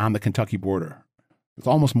is on the Kentucky border. It's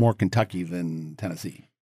almost more Kentucky than Tennessee.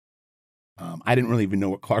 I didn't really even know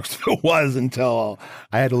what Clarksville was until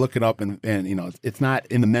I had to look it up, and it's not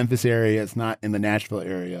in the Memphis area, it's not in the Nashville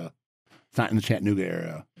area, it's not in the Chattanooga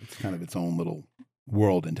area. It's kind of its own little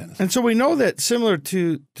world in Tennessee. And so we know that similar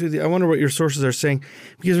to the, I wonder what your sources are saying,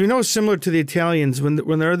 because we know similar to the Italians, when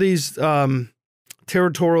there are these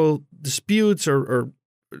territorial disputes or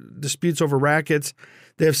disputes over rackets,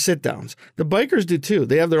 they have sit downs. The bikers do too.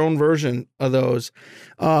 They have their own version of those.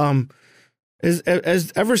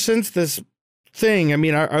 As ever since this thing, I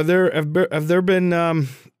mean, have there been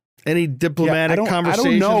any diplomatic conversations? I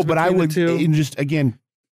don't know, but I would just again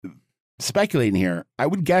speculating here. I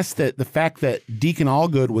would guess that the fact that Deacon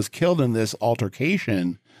Allgood was killed in this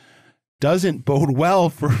altercation doesn't bode well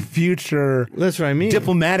for future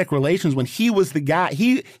diplomatic relations when he was the guy.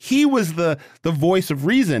 He was the voice of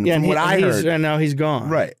reason from what I heard. And now he's gone.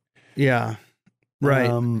 Right. Yeah.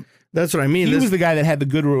 Right. That's what I mean. He was the guy that had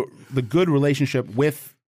the good relationship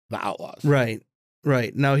with the Outlaws. Right.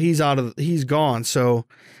 Right. Now he's gone. So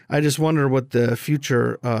I just wonder what the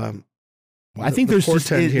future I think there's just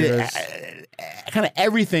kind of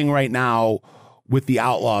everything right now with the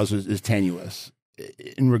Outlaws is tenuous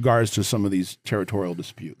in regards to some of these territorial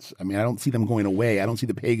disputes. I mean, I don't see them going away. I don't see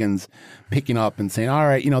the Pagans picking up and saying, all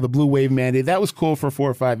right, the Blue Wave mandate, that was cool for 4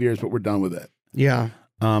 or 5 years, but we're done with it. Yeah.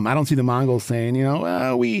 I don't see the Mongols saying,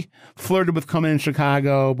 we flirted with coming in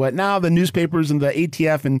Chicago, but now the newspapers and the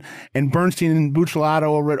ATF and Burnstein and Buccellato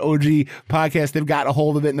over at OG Podcast, they've got a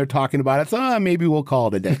hold of it and they're talking about it. So maybe we'll call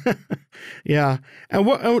it a day. Yeah.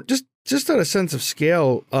 And just at a sense of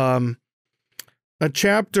scale, a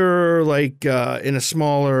chapter like in a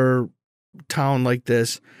smaller town like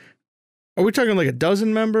this, are we talking like a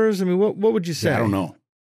dozen members? I mean, what would you say? Yeah, I don't know.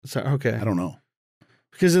 Okay. I don't know.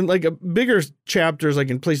 Because in like a bigger chapters, like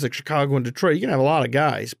in places like Chicago and Detroit, you can have a lot of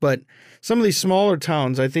guys. But some of these smaller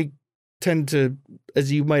towns, I think, tend to,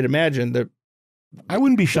 as you might imagine, I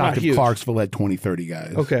wouldn't be shocked if Clarksville had 20, 30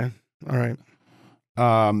 guys. Okay. All right.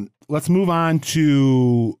 Let's move on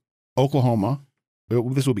to Oklahoma.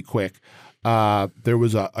 This will be quick. There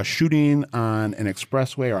was a shooting on an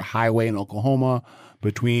expressway or highway in Oklahoma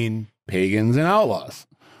between Pagans and Outlaws.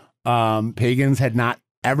 Pagans had not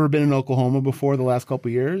ever been in Oklahoma before the last couple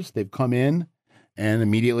of years. They've come in and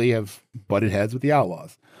immediately have butted heads with the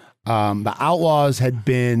Outlaws. The Outlaws had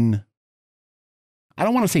been, I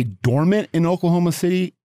don't want to say dormant in Oklahoma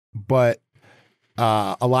City, but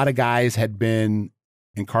a lot of guys had been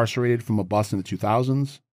incarcerated from a bust in the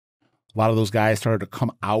 2000s. A lot of those guys started to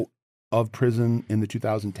come out of prison in the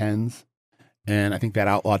 2010s. And I think that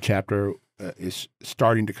Outlaw chapter is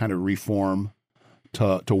starting to kind of reform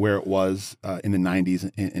to where it was in the 90s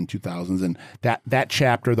and 2000s. And that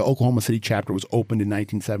chapter, the Oklahoma City chapter, was opened in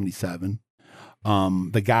 1977.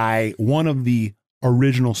 The guy, one of the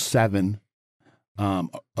original 7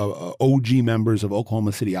 OG members of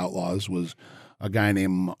Oklahoma City Outlaws, was a guy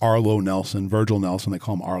named Arlo Nelson, Virgil Nelson. They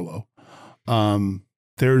call him Arlo.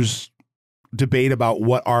 There's debate about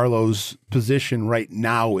what Arlo's position right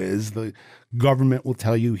now is. The government will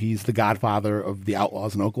tell you he's the godfather of the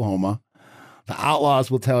outlaws in Oklahoma. The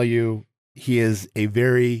Outlaws will tell you he is a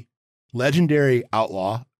very legendary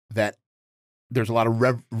outlaw that there's a lot of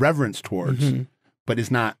reverence towards, but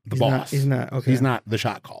is not the boss. He's not. Okay. He's not the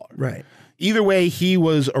shot caller. Right. Either way, he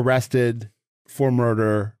was arrested for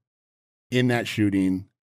murder in that shooting,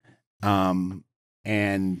 and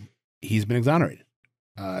he's been exonerated.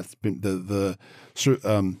 It's been the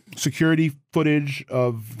security footage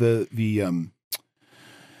of the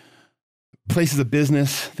places of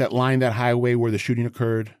business that lined that highway where the shooting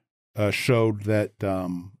occurred showed that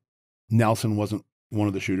Nelson wasn't one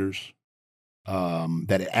of the shooters,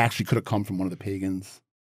 that it actually could have come from one of the Pagans.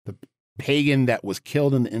 The Pagan that was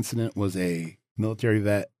killed in the incident was a military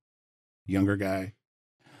vet, younger guy.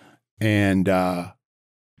 And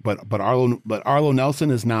but Arlo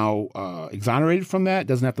Nelson is now exonerated from that,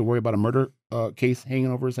 doesn't have to worry about a murder case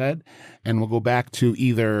hanging over his head, and will go back to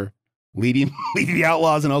either leading the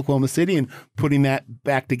Outlaws in Oklahoma City and putting that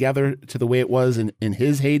back together to the way it was in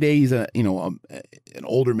his heyday. He's an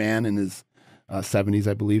older man in his 70s,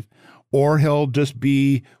 I believe, or he'll just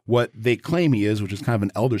be what they claim he is, which is kind of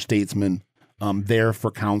an elder statesman, there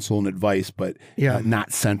for counsel and advice, but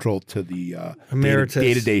not central to the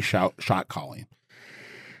day-to-day shot calling.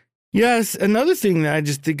 Yes, another thing that I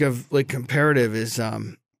just think of like comparative is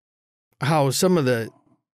how some of the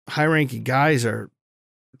high-ranking guys are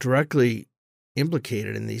directly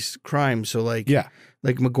implicated in these crimes. So like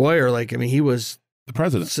McGuire, like, I mean, he was the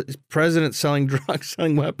president selling drugs,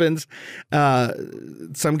 selling weapons.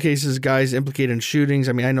 In some cases, guys implicated in shootings.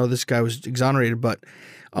 I mean, I know this guy was exonerated, but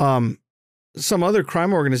some other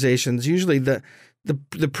crime organizations, usually the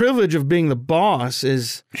privilege of being the boss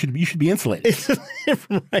is you should be insulated,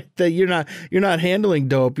 right? That you're not handling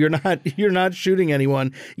dope. You're not shooting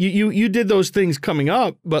anyone. You did those things coming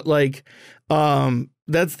up, but like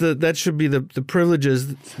that should be the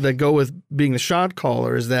privileges that go with being the shot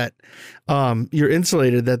caller, is that you're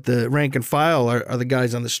insulated, that the rank and file are the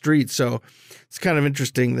guys on the street. So it's kind of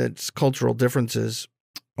interesting that it's cultural differences.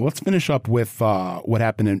 Let's finish up with what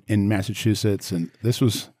happened in Massachusetts, and this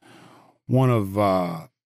was one of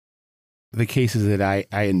the cases that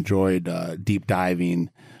I enjoyed deep diving,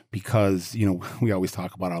 because we always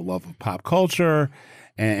talk about our love of pop culture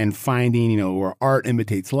and finding where art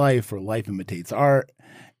imitates life or life imitates art.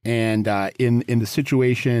 And in the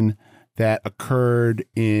situation that occurred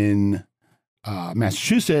in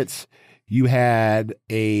Massachusetts, you had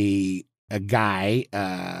a guy,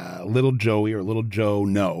 Little Joey or Little Joe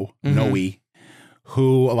Noe,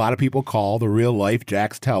 who a lot of people call the real life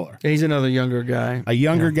Jax Teller. He's another younger guy. A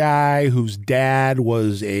younger guy whose dad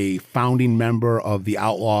was a founding member of the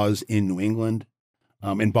Outlaws in New England,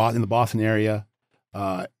 in the Boston area.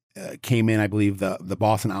 Came in, I believe the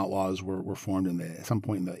Boston Outlaws were formed at some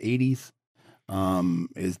point in the 80s.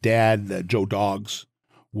 His dad, Joe Doggs,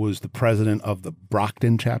 was the president of the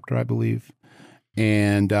Brockton chapter, I believe.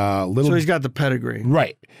 And so he's got the pedigree,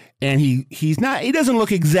 right? And he doesn't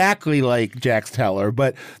look exactly like Jax Teller,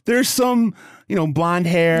 but there's some blonde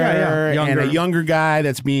hair and a younger guy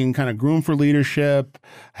that's being kind of groomed for leadership,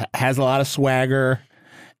 has a lot of swagger,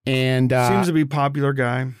 and seems to be a popular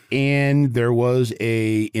guy. And there was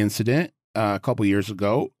a incident a couple years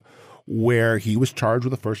ago where he was charged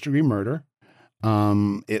with a first-degree murder.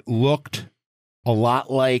 It looked a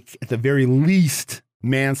lot like, at the very least,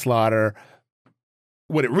 manslaughter.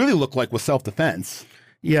 What it really looked like was self-defense.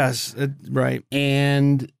 Yes, right.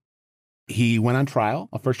 And he went on trial,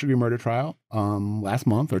 a first-degree murder trial, last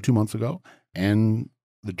month or 2 months ago, and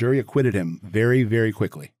the jury acquitted him very, very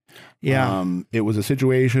quickly. Yeah. It was a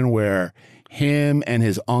situation where him and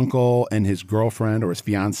his uncle and his girlfriend or his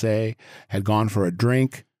fiance had gone for a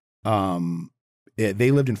drink.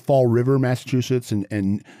 They lived in Fall River, Massachusetts,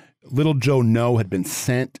 and Little Joe Noe had been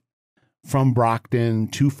sent from Brockton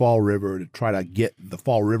to Fall River to try to get the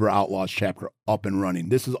Fall River Outlaws chapter up and running.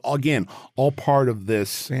 This is, again, all part of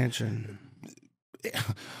this expansion.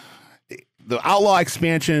 The Outlaw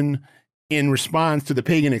expansion in response to the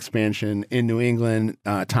Pagan expansion in New England.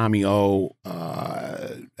 Tommy O,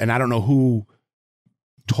 and I don't know who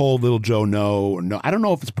told Little Joe Noe or no. I don't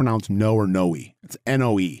know if it's pronounced No or Noe. It's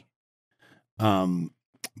Noe.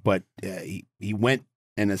 But he went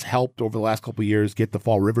and has helped over the last couple of years get the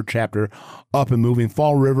Fall River chapter up and moving.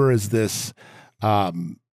 Fall River is this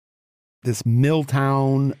this mill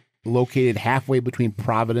town located halfway between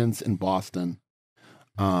Providence and Boston.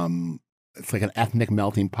 It's like an ethnic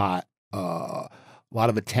melting pot. A lot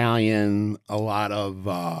of Italian, a lot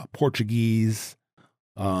of Portuguese.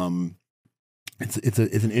 It's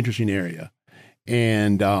an interesting area,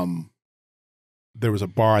 and there was a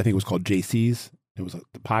bar, I think it was called JC's. It was a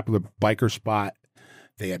popular biker spot.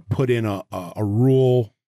 They had put in a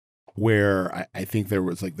rule where I think there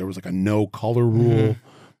was like a no color rule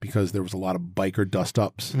because there was a lot of biker dust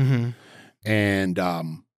ups,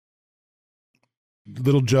 and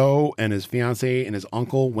Little Joe and his fiance and his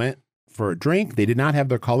uncle went for a drink. They did not have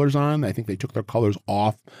their colors on. I think they took their colors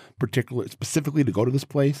off, specifically to go to this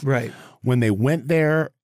place. Right. When they went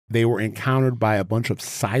there, they were encountered by a bunch of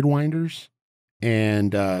sidewinders,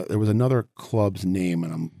 and there was another club's name,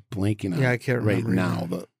 and I'm blanking on I can't remember right now.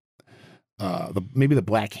 The maybe the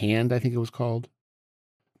Black Hand, I think it was called.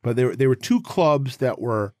 But there were two clubs that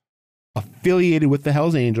were affiliated with the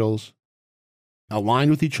Hells Angels,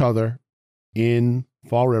 aligned with each other in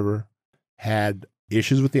Fall River, had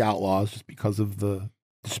issues with the Outlaws just because of the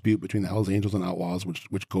dispute between the Hells Angels and Outlaws,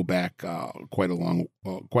 which go back quite a long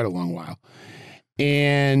while.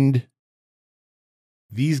 And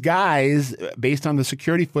these guys, based on the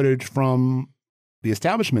security footage from the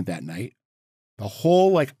establishment that night, the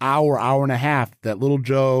whole hour and a half that Little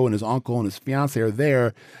Joe and his uncle and his fiance are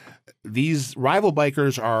there, these rival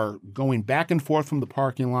bikers are going back and forth from the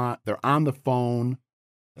parking lot. They're on the phone.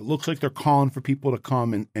 It looks like they're calling for people to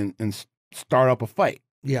come and start up a fight.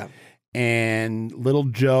 Yeah. And Little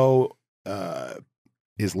Joe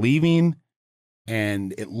is leaving,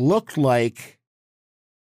 and it looked like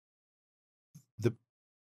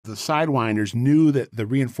the Sidewinders knew that the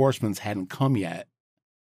reinforcements hadn't come yet,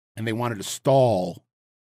 and they wanted to stall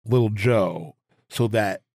Little Joe so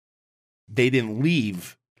that they didn't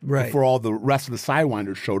leave before all the rest of the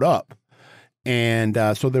Sidewinders showed up. And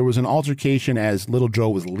so there was an altercation as Little Joe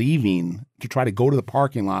was leaving to try to go to the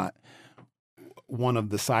parking lot. One of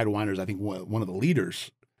the Sidewinders, I think one of the leaders,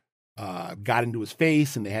 got into his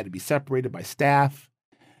face, and they had to be separated by staff.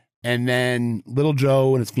 And then Little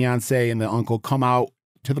Joe and his fiance and the uncle come out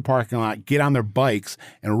to the parking lot, get on their bikes,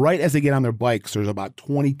 and right as they get on their bikes, there's about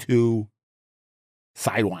 22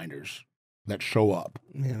 Sidewinders that show up.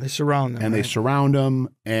 Yeah, they surround them. And they surround them,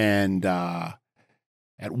 and at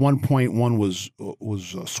one point, one was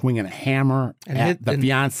swinging a hammer at the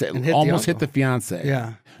fiance, almost hit the fiance.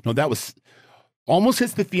 Yeah. No, that was almost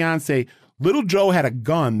hits the fiance. Little Joe had a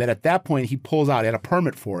gun that at that point he pulls out. He had a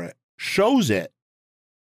permit for it, shows it.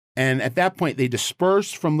 And at that point, they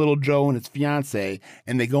disperse from Little Joe and his fiance,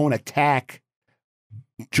 and they go and attack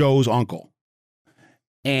Joe's uncle.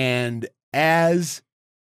 And as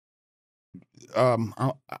I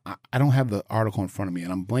don't have the article in front of me,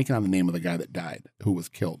 and I'm blanking on the name of the guy that died, who was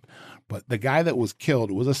killed. But the guy that was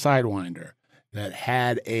killed was a Sidewinder that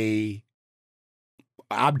had a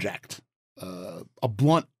object, a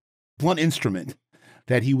blunt instrument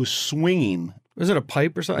that he was swinging. Was it a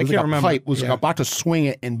pipe or something? I can't remember. Pipe was about to swing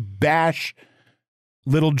it and bash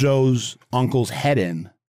Little Joe's uncle's head in,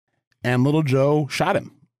 and Little Joe shot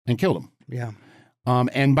him and killed him. Yeah.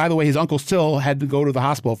 And by the way, his uncle still had to go to the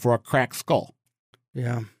hospital for a cracked skull.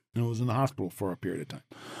 Yeah. And was in the hospital for a period of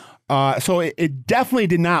time. So it definitely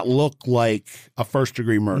did not look like a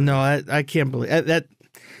first-degree murder. No, I can't believe that.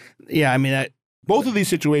 Yeah, I mean, both of these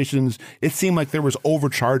situations, it seemed like there was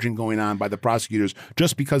overcharging going on by the prosecutors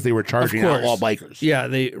just because they were charging outlaw bikers. Yeah,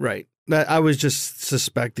 right. I was just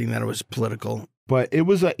suspecting that it was political. But it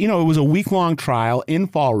was a week-long trial in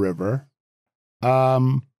Fall River.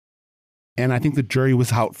 And I think the jury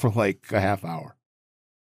was out for like a half hour.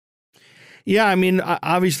 Yeah, I mean,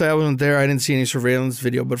 obviously I wasn't there. I didn't see any surveillance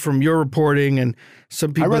video, but from your reporting and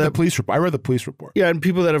some people, I read the police report. Yeah, and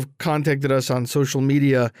people that have contacted us on social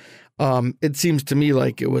media, it seems to me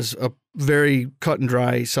like it was a very cut and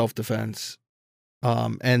dry self-defense,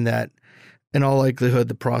 and that in all likelihood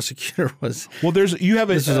the prosecutor was. Well, this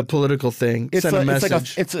is a political thing. It's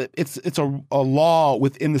a law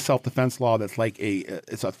within the self-defense law that's like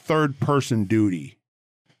it's a third person duty,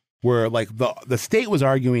 where like the state was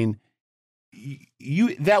arguing.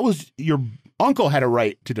 That was your uncle had a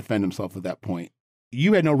right to defend himself at that point.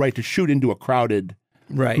 You had no right to shoot into a crowded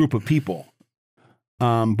group of people.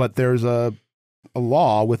 But there's a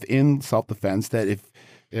law within self-defense that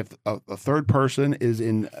if a third person is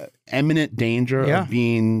in imminent danger of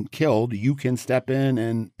being killed, you can step in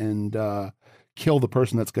and kill the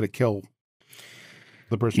person that's going to kill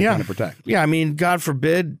the person you're trying to protect. Yeah, I mean, God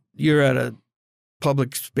forbid you're at a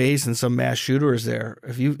public space and some mass shooter is there.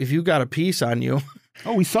 If you got a piece on you,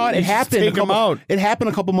 oh, we saw it. It happened. Take them out. It happened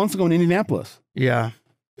a couple months ago in Indianapolis. Yeah,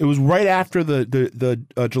 it was right after the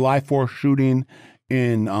July 4th shooting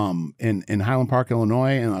in Highland Park,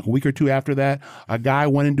 Illinois, and like a week or two after that, a guy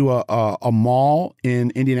went into a mall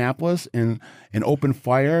in Indianapolis and opened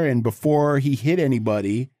fire. And before he hit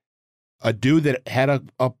anybody, a dude that had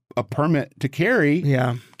a permit to carry,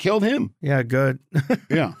 killed him. Yeah, good.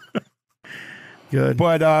 Yeah. Good.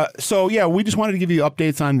 But so yeah, we just wanted to give you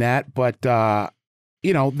updates on that. But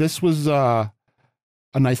this was a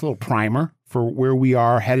nice little primer for where we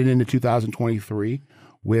are headed into 2023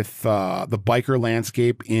 with the biker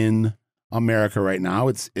landscape in America right now.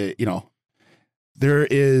 It's there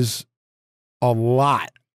is a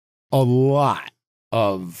lot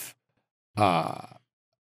of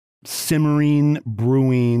simmering,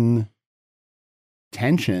 brewing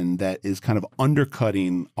tension that is kind of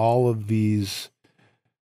undercutting all of these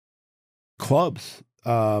clubs.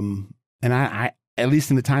 And I, at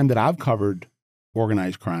least in the time that I've covered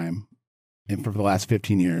organized crime, and for the last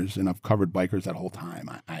 15 years, and I've covered bikers that whole time,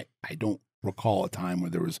 I don't recall a time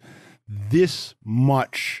where there was this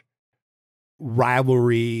much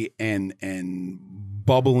rivalry and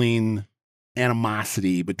bubbling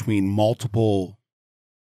animosity between multiple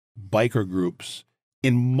biker groups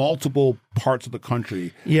in multiple parts of the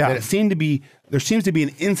country. Yeah. That there seems to be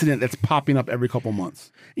an incident that's popping up every couple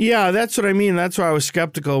months. Yeah, that's what I mean. That's why I was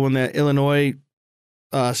skeptical when the Illinois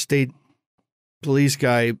state police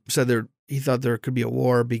guy said he thought there could be a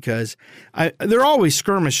war, because there are always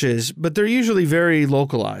skirmishes, but they're usually very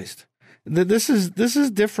localized. This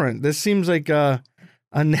is different. This seems like a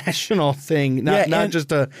national thing, not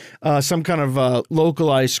just some kind of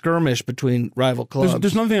localized skirmish between rival clubs.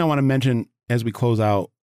 There's another thing I want to mention as we close out.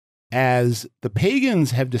 As the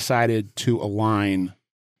Pagans have decided to align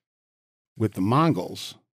with the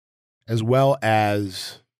Mongols, as well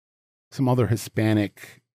as some other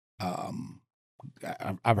Hispanic,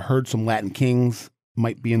 I've heard some Latin Kings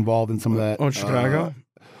might be involved in some of that. Oh, Chicago?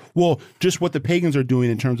 Well, just what the Pagans are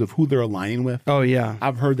doing in terms of who they're aligning with. Oh, yeah.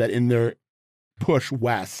 I've heard that in their push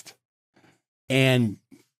west and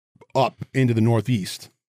up into the Northeast,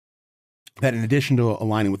 that in addition to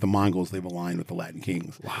aligning with the Mongols, they've aligned with the Latin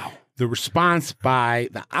Kings. Wow. The response by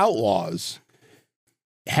the Outlaws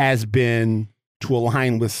has been to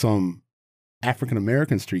align with some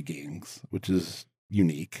African-American street gangs, which is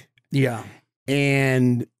unique. Yeah.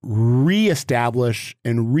 And reestablish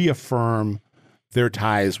and reaffirm their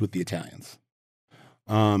ties with the Italians.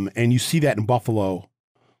 And you see that in Buffalo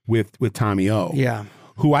with Tommy O. Yeah.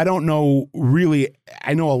 Who I don't know really.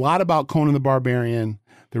 I know a lot about Conan the Barbarian.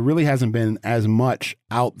 There really hasn't been as much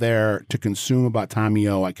out there to consume about Tommy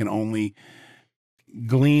O. I can only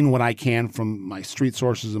glean what I can from my street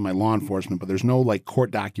sources and my law enforcement, but there's no like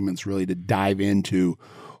court documents really to dive into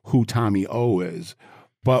who Tommy O is.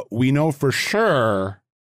 But we know for sure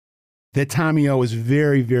that Tommy O is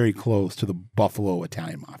very, very close to the Buffalo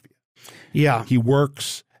Italian Mafia. Yeah. He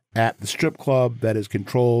works at the strip club that is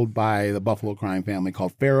controlled by the Buffalo crime family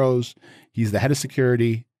called Pharaoh's. He's the head of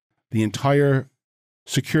security. The entire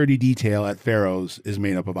security detail at Pharaoh's is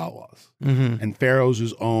made up of outlaws. Mm-hmm. And Pharaoh's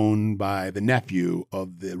is owned by the nephew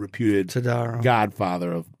of the reputed Todaro,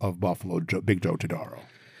 godfather of Buffalo, Big Joe Todaro.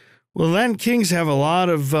 Well, Latin Kings have a lot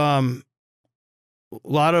of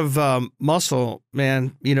muscle,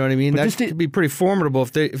 man. You know what I mean? That could be pretty formidable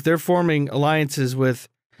if they're forming alliances with.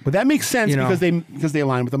 But that makes sense because they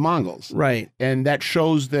align with the Mongols, right? And that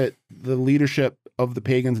shows that the leadership of the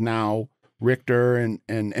Pagans now, Richter, and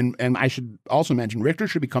I should also mention Richter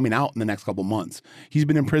should be coming out in the next couple months. He's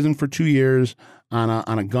been in prison for 2 years on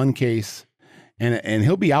a gun case, and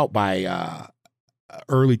he'll be out by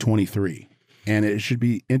early 23. And it should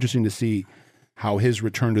be interesting to see how his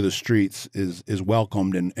return to the streets is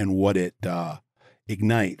welcomed and what it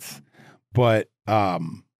ignites. But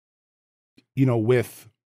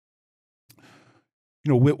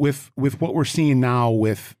with what we're seeing now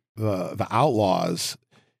with the Outlaws,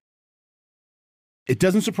 it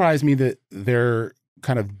doesn't surprise me that they're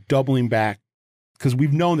kind of doubling back, because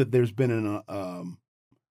we've known that there's been a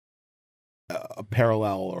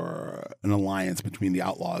parallel or an alliance between the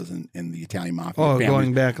Outlaws and the Italian Mafia. Oh,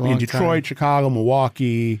 going back a long time. In Detroit, Chicago,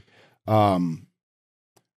 Milwaukee. But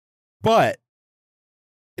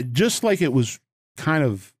just like it was kind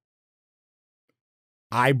of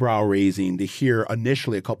eyebrow raising to hear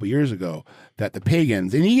initially a couple years ago that the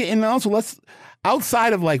Pagans, and also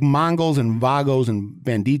outside of like Mongols and Vagos and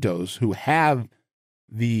Banditos who have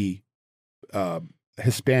the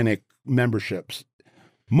Hispanic memberships,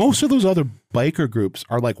 most of those other biker groups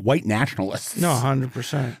are like white nationalists. No,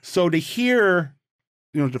 100%. So to hear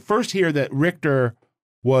to first hear that Richter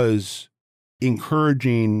was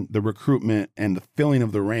encouraging the recruitment and the filling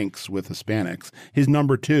of the ranks with Hispanics. His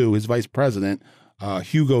number two, his vice president,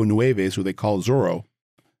 Hugo Nueves, who they call Zorro,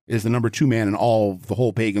 is the number two man in the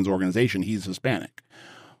whole Pagans organization. He's Hispanic.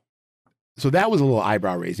 So that was a little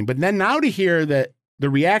eyebrow raising. But then now to hear that the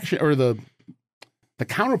reaction or the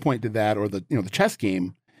counterpoint to that, or the chess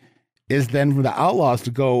game, is then for the Outlaws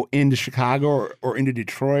to go into Chicago or into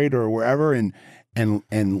Detroit or wherever and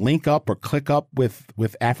link up or click up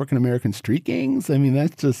with African American street gangs. I mean,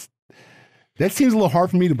 that seems a little hard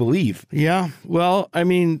for me to believe. Yeah. Well, I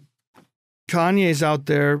mean, Kanye's out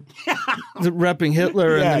there repping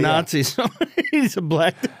Hitler and the Nazis. He's a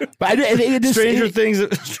black dude. But Stranger things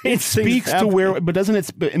speaks to where, but doesn't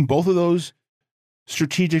it, in both of those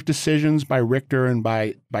strategic decisions by Richter and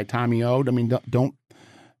by Tommy O, I mean, don't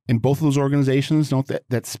in both of those organizations, don't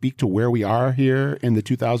that speak to where we are here in the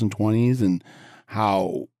 2020s and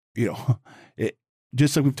how,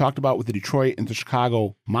 just like we've talked about with the Detroit and the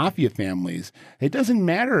Chicago mafia families, it doesn't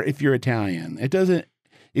matter if you're Italian. It doesn't,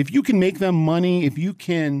 if you can make them money, if you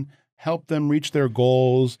can help them reach their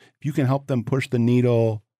goals, if you can help them push the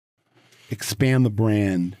needle, expand the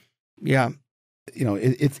brand. Yeah.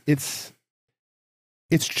 It's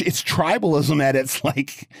tribalism at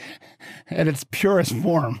its purest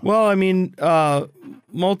form. Well, I mean,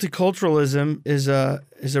 multiculturalism is a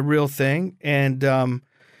real thing, and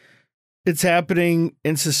it's happening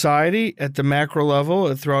in society at the macro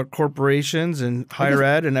level, throughout corporations and higher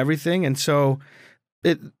ed and everything. And so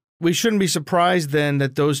we shouldn't be surprised then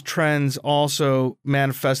that those trends also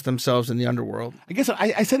manifest themselves in the underworld. I guess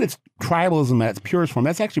I said it's tribalism at its purest form.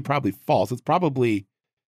 That's actually probably false. It's probably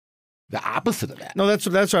the opposite of that. No,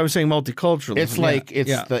 that's why I was saying multiculturalism. It's like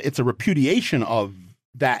it's a repudiation of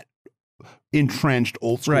that entrenched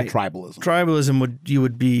old school tribalism. Tribalism you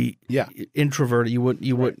would be introverted. You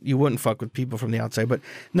wouldn't fuck with people from the outside. But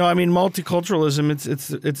no, I mean multiculturalism.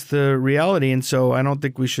 It's the reality, and so I don't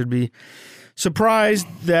think we should be surprised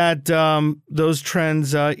that those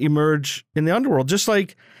trends emerge in the underworld. Just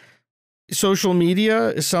like social media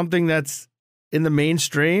is something that's in the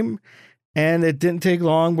mainstream. And it didn't take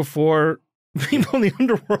long before people in the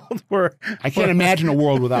underworld were. I can't imagine a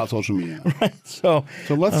world without social media. Right. So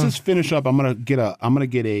let's just finish up. I'm gonna get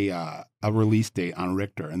a release date on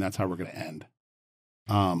Richter, and that's how we're gonna end.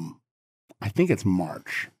 I think it's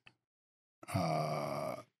March.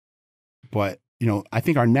 But I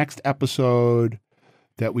think our next episode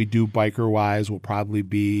that we do biker wise will probably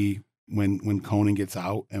be when Conan gets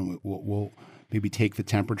out, and we'll maybe take the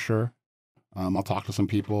temperature. I'll talk to some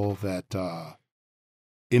people that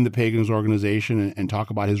in the Pagans organization and talk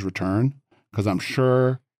about his return, because I'm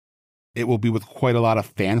sure it will be with quite a lot of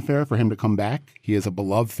fanfare for him to come back. He is a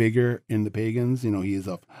beloved figure in the Pagans. He is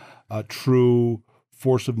a true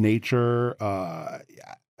force of nature. A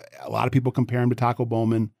lot of people compare him to Taco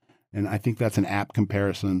Bowman, and I think that's an apt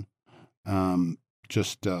comparison.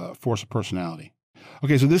 Just force of personality.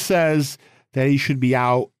 Okay, so this says that he should be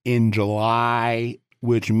out in July,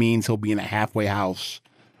 which means he'll be in a halfway house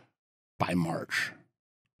by March.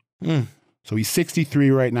 So he's 63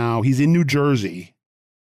 right now. He's in New Jersey.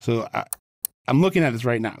 So I'm looking at this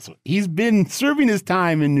right now. So he's been serving his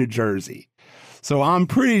time in New Jersey. So I'm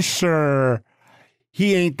pretty sure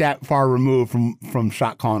he ain't that far removed from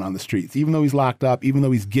shot calling on the streets. Even though he's locked up, even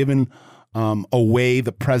though he's given away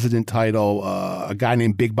the president title, a guy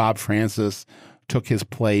named Big Bob Francis took his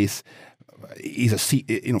place. He's a seat,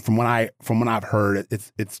 from what I've heard,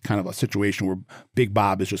 it's kind of a situation where Big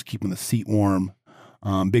Bob is just keeping the seat warm.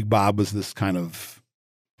 Big Bob was this kind of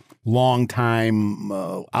long time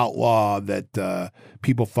outlaw that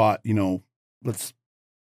people thought, let's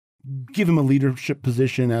give him a leadership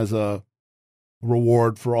position as a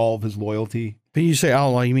reward for all of his loyalty. But you say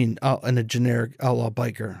outlaw, you mean in a generic outlaw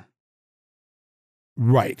biker.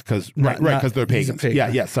 Right, because they're pagans.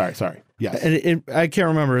 Yeah, sorry. Yeah, and I can't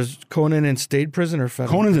remember. Is Conan in state prison or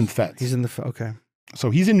federal? Conan's in feds. He's in the okay.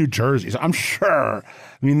 So he's in New Jersey. So I'm sure.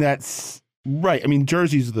 I mean, that's right. I mean,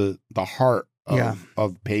 Jersey's the heart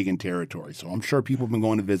of pagan territory. So I'm sure people have been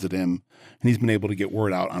going to visit him, and he's been able to get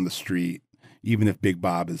word out on the street, even if Big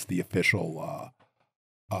Bob is the official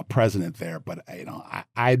president there. But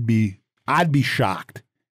I'd be shocked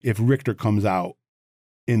if Richter comes out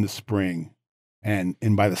in the spring and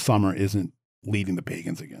by the summer isn't leading the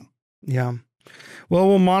Pagans again. Yeah. Well,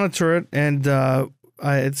 we'll monitor it, and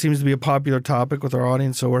it seems to be a popular topic with our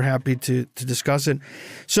audience, so we're happy to discuss it.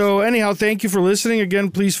 So anyhow, thank you for listening. Again,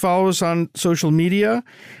 please follow us on social media,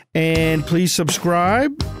 and please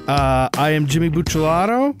subscribe. I am Jimmy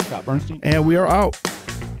Buccellato. Scott Burnstein. And we are out.